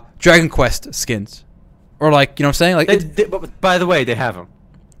Dragon Quest skins. Or you know what I'm saying? But by the way, they have them.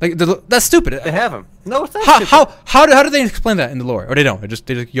 That's stupid. They have them. No, it's not stupid. How do they explain that in the lore? Or they don't. They just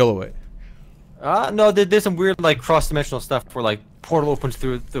YOLO it. No, there's some weird cross-dimensional stuff where portal opens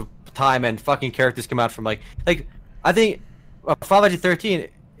through the time and fucking characters come out from I think Final Fantasy 13.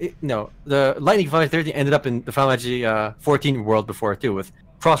 The Lightning Final Fantasy 13 ended up in the Final Fantasy 14 world before too, with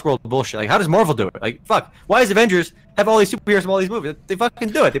cross-world bullshit. How does Marvel do it? Fuck. Why does Avengers have all these superheroes from all these movies? They fucking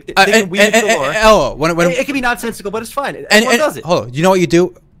do it. They can weave into the lore. It can be nonsensical, but it's fine. Everyone does it. Hold on. You know what you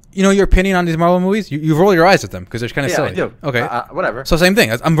do? You know your opinion on these Marvel movies? You roll your eyes at them because they're kind of silly. Yeah, I do. Okay. Whatever. So same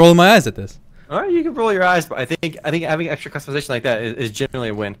thing. I'm rolling my eyes at this. All right, you can roll your eyes, but I think having extra customization like that is generally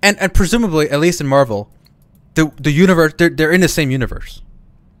a win. And presumably, at least in Marvel, the universe they're in the same universe.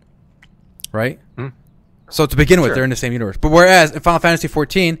 right? Hmm. So to begin with, Sure. they're in the same universe. But whereas in Final Fantasy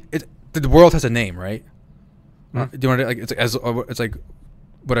 14, the world has a name, right? Hmm. Do you want to like it's like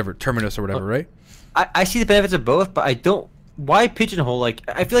whatever Terminus or whatever, right? I see the benefits of both, but I don't. Why pigeonhole? Like,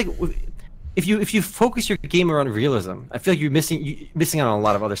 I feel like if you focus your game around realism, I feel like you're missing out on a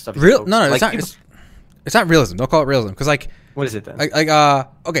lot of other stuff. No, Like, it's not. people- It's not realism. Don't call it realism because what is it then?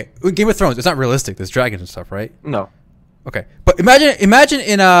 okay, with Game of Thrones, it's not realistic. There's dragons and stuff, right? No. Okay, but imagine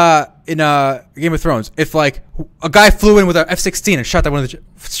in Game of Thrones if like a guy flew in with an F-16 and shot one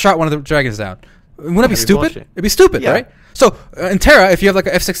of the dragons down. Wouldn't that be That'd be stupid? bullshit. It'd be stupid, Yeah. right? So in Terra, if you have like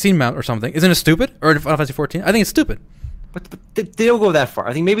an F-16 mount or something, isn't it stupid? Or in Final Fantasy 14, I think it's stupid. But they don't go that far.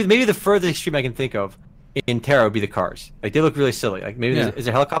 I think maybe the furthest extreme I can think of in Terra would be the cars. Like, they look really silly. Like, maybe Yeah. is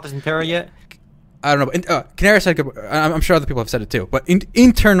there helicopters in Terra yet? I don't know, but Canary said, I'm sure other people have said it too, but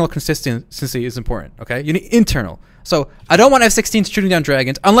internal consistency is important, okay? You need internal. So I don't want F-16s shooting down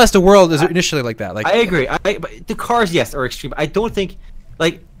dragons unless the world is initially like that. Like I agree. But the cars, yes, are extreme. I don't think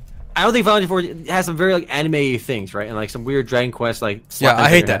Final Fantasy 14 has some very like anime things, right? And like some weird Dragon Quest like. Yeah, I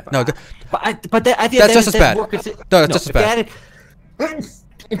hate that. No, I think That's just as bad. No, that's just as bad.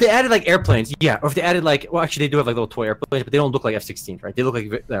 If they added like airplanes, yeah, or if they added like, well, actually they do have like little toy airplanes, but they don't look like F-16, right? They look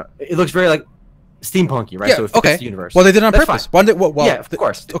like it looks very like steampunky, right? Yeah, So it fits okay. the universe. Well, they did it on That's purpose. fine. Why did, well, Yeah, of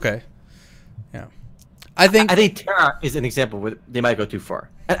course. Okay. Yeah. I think Terra is an example where they might go too far.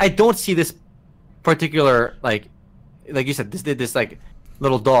 And I don't see this particular like you said, this like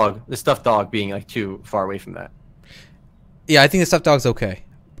little dog, the stuffed dog, being like too far away from that. Yeah, I think the stuffed dog's okay.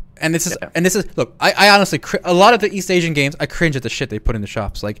 And this is Yeah. look, I honestly a lot of the East Asian games I cringe at the shit they put in the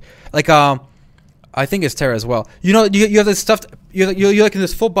shops. Like I think it's Terra as well. You know, you have this stuffed you're like in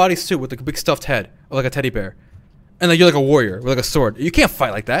this full body suit with like a big stuffed head or like a teddy bear. And like you're like a warrior with like a sword. You can't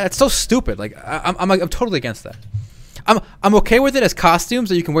fight like that. It's so stupid. Like I'm totally against that. I'm okay with it as costumes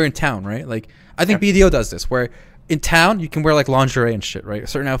that you can wear in town, right? Like I think BDO does this where in town you can wear like lingerie and shit, right?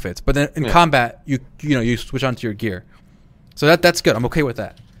 Certain outfits. But then in combat you switch onto your gear. So that's good. I'm okay with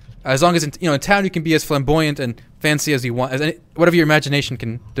that. As long as in town you can be as flamboyant and fancy as you want, whatever your imagination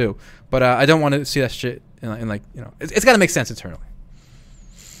can do. But I don't want to see that shit in like it's got to make sense internally.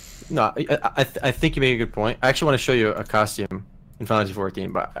 No, I think you make a good point. I actually want to show you a costume in Final Fantasy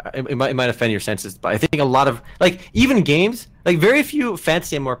 14, but it might offend your senses. But I think a lot of like even games, like very few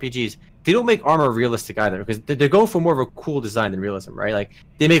fantasy MMORPGs, they don't make armor realistic either because they're going for more of a cool design than realism, right? Like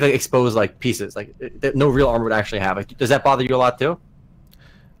they make like exposed like pieces like that no real armor would actually have. Like, does that bother you a lot too?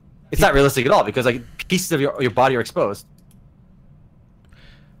 It's not realistic at all because like pieces of your body are exposed.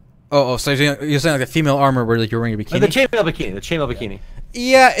 Oh, so you're saying like a female armor where like you're wearing a bikini? Like the chainmail bikini.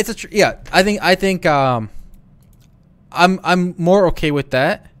 Yeah, it's I think I'm more okay with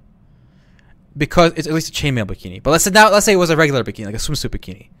that because it's at least a chainmail bikini. But let's say it was a regular bikini, like a swimsuit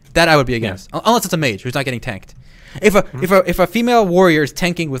bikini. That I would be against, unless it's a mage who's not getting tanked. If a female warrior is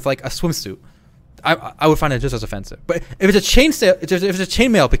tanking with like a swimsuit, I would find it just as offensive. But if it's a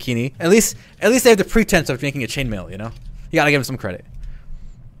chainmail bikini, at least they have the pretense of making a chainmail. You gotta give them some credit.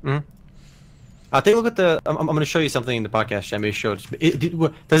 Mm-hmm. Take a look at the. I'm going to show you something in the podcast. I may show.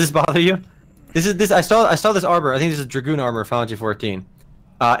 Does this bother you? This. I saw this armor. I think this is Dragoon armor, Final Fantasy 14.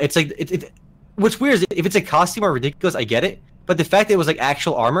 It's like what's weird is if it's a costume or ridiculous, I get it. But the fact that it was like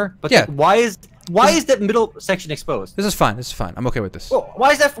actual armor. But yeah. Why is that middle section exposed? This is fine. I'm okay with this. Well,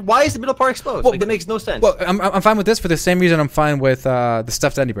 why is the middle part exposed? Well, that makes no sense. Well, I'm fine with this for the same reason I'm fine with the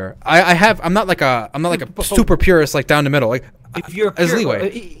stuffed teddy bear. I'm not like a super purist like down the middle. Like if you're as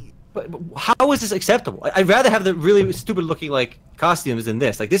leeway. But how is this acceptable? I'd rather have the really stupid looking like costumes than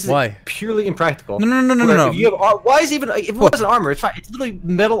this. Like this is purely impractical. No. If you have, why is even if it wasn't armor? It's fine. It's literally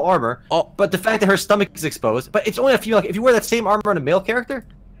metal armor. But the fact that her stomach is exposed, but it's only a female. Like, if you wear that same armor on a male character,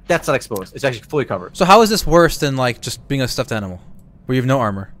 that's not exposed. It's actually fully covered. So how is this worse than like just being a stuffed animal, where you have no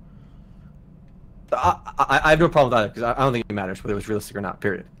armor? I have no problem with that because I don't think it matters whether it was realistic or not.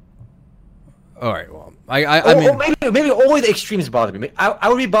 Period. All right. Well, I mean, maybe only the extremes bother me. I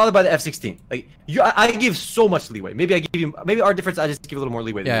would be bothered by the F-16. Like I give so much leeway. Maybe our difference. I just give a little more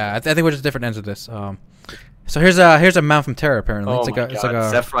leeway. Yeah, I think we're just different ends of this. So here's a mount from Terra apparently. Oh it's my God.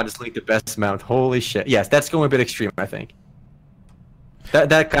 Sephiroth is like the best mount. Holy shit. Yes, that's going a bit extreme. I think.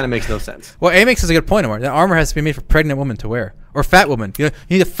 That kind of makes no sense. Well, A makes a good point. The armor has to be made for pregnant women to wear or fat women. You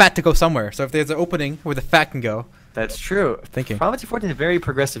need a fat to go somewhere. So if there's an opening where the fat can go. That's true. Thinking. Final Fantasy 14 is a very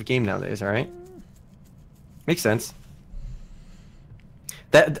progressive game nowadays. All right. Makes sense.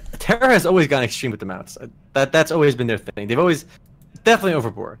 That Terra has always gone extreme with the mounts. That's always been their thing. They've always definitely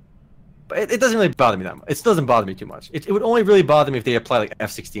overboard. But it doesn't really bother me that much. It doesn't bother me too much. It would only really bother me if they apply like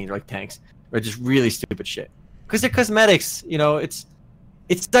F-16 or like tanks or just really stupid shit. Because they're cosmetics. It's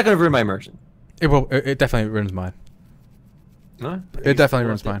It's not gonna ruin my immersion. It will. It definitely ruins mine. No? It definitely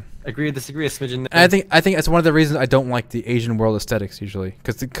ruins mine. Agree or disagree, a smidgen. And I think it's one of the reasons I don't like the Asian world aesthetics usually,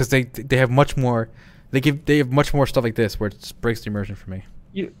 because they have much more. They have much more stuff like this where it just breaks the immersion for me.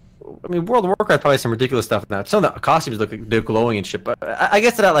 I mean, World of Warcraft probably has some ridiculous stuff now. Some of the costumes look like they're glowing and shit, but I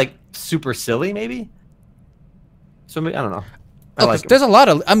guess they're not like super silly, maybe. So I don't know. I like 'em. There's a lot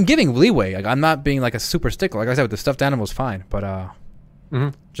of. I'm giving leeway. Like, I'm not being like a super stickler. Like I said, with the stuffed animals, fine, but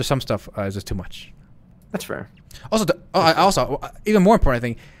just some stuff is just too much. That's fair. Also, even more important, I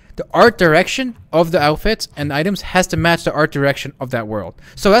think, the art direction of the outfits and items has to match the art direction of that world.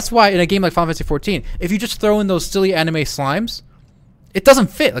 So that's why in a game like Final Fantasy 14, if you just throw in those silly anime slimes, it doesn't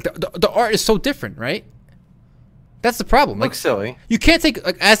fit. Like the art is so different, right? That's the problem. Like, Looks silly. you can't take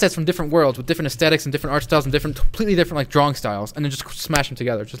like assets from different worlds with different aesthetics and different art styles and completely different like drawing styles, and then just smash them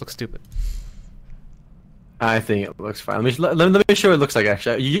together. It just looks stupid. I think it looks fine. Let me show what it looks like.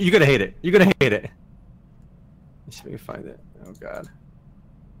 Actually, you're gonna hate it. You're gonna hate it. Let's see if we can find it. Oh god.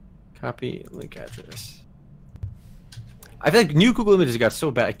 Copy link address. I feel like new Google Images got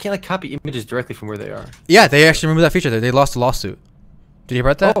so bad. I can't like copy images directly from where they are. Yeah, they actually removed that feature. They lost a lawsuit. Did you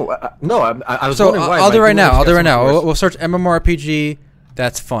hear about that? Oh no, I was So wondering why. I'll do it my right now. Google I'll do it right Images got so now. much We'll search MMORPG.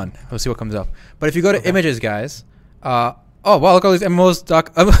 That's fun. We'll see what comes up. But if you go to images, guys. Oh wow! Look at all these MMOs.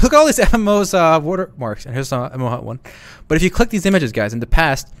 Look at all these MMOs watermarks. And here's some MMO Hut one. But if you click these images, guys, in the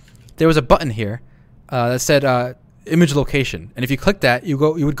past there was a button here that said image location, and if you click that, you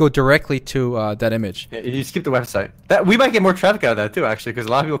would go directly to that image. Yeah, you skip the website. That we might get more traffic out of that too, actually, because a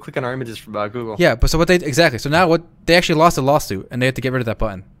lot of people click on our images from Google. Yeah, but so what they exactly? So now what they actually lost a lawsuit, and they had to get rid of that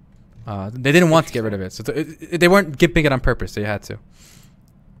button. They didn't want to get rid of it, so they weren't giving it on purpose. They had to.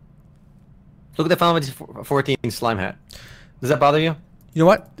 Look at the Final Fantasy 14 slime hat. Does that bother you? You know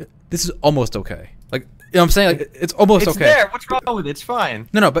what? This is almost okay. Like, you know what I'm saying? Like, it's almost It's okay. there. What's wrong with it? It's fine.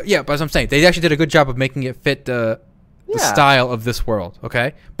 No, but as I'm saying, they actually did a good job of making it fit the style of this world.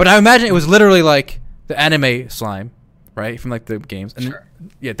 Okay, but I imagine it was literally like the anime slime, right, from like the games, and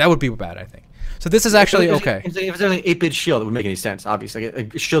yeah, that would be bad. I think. So this is actually okay. If it's like an 8-bit shield, it wouldn't make any sense. Obviously,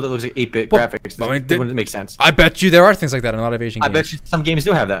 like a shield that looks like 8-bit graphics, it wouldn't make sense. I bet you there are things like that in a lot of Asian games. I bet you some games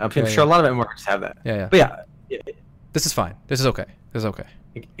do have that. I'm sure a lot of them just have that. Yeah. But yeah, this is fine. This is okay. This is okay.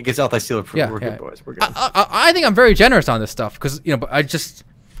 It gets anti-seal. We're good boys. We're good. I think I'm very generous on this stuff because but I just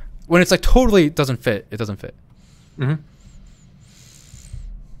when it's like totally doesn't fit, it doesn't fit. Mm-hmm.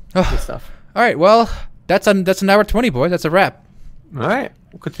 Good stuff. All right. Well, that's an hour 20, boys. That's a wrap. All right.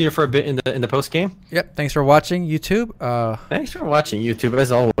 We'll continue for a bit in the post game. Yep. Thanks for watching, YouTube. Thanks for watching, YouTube,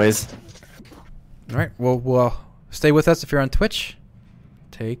 as always. All right. Well, stay with us if you're on Twitch.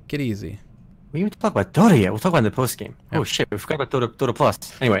 Take it easy. We didn't even talk about Dota yet. We'll talk about it in the post game. Yep. Oh shit, we forgot about Dota Plus.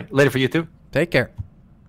 Anyway, later for YouTube. Take care.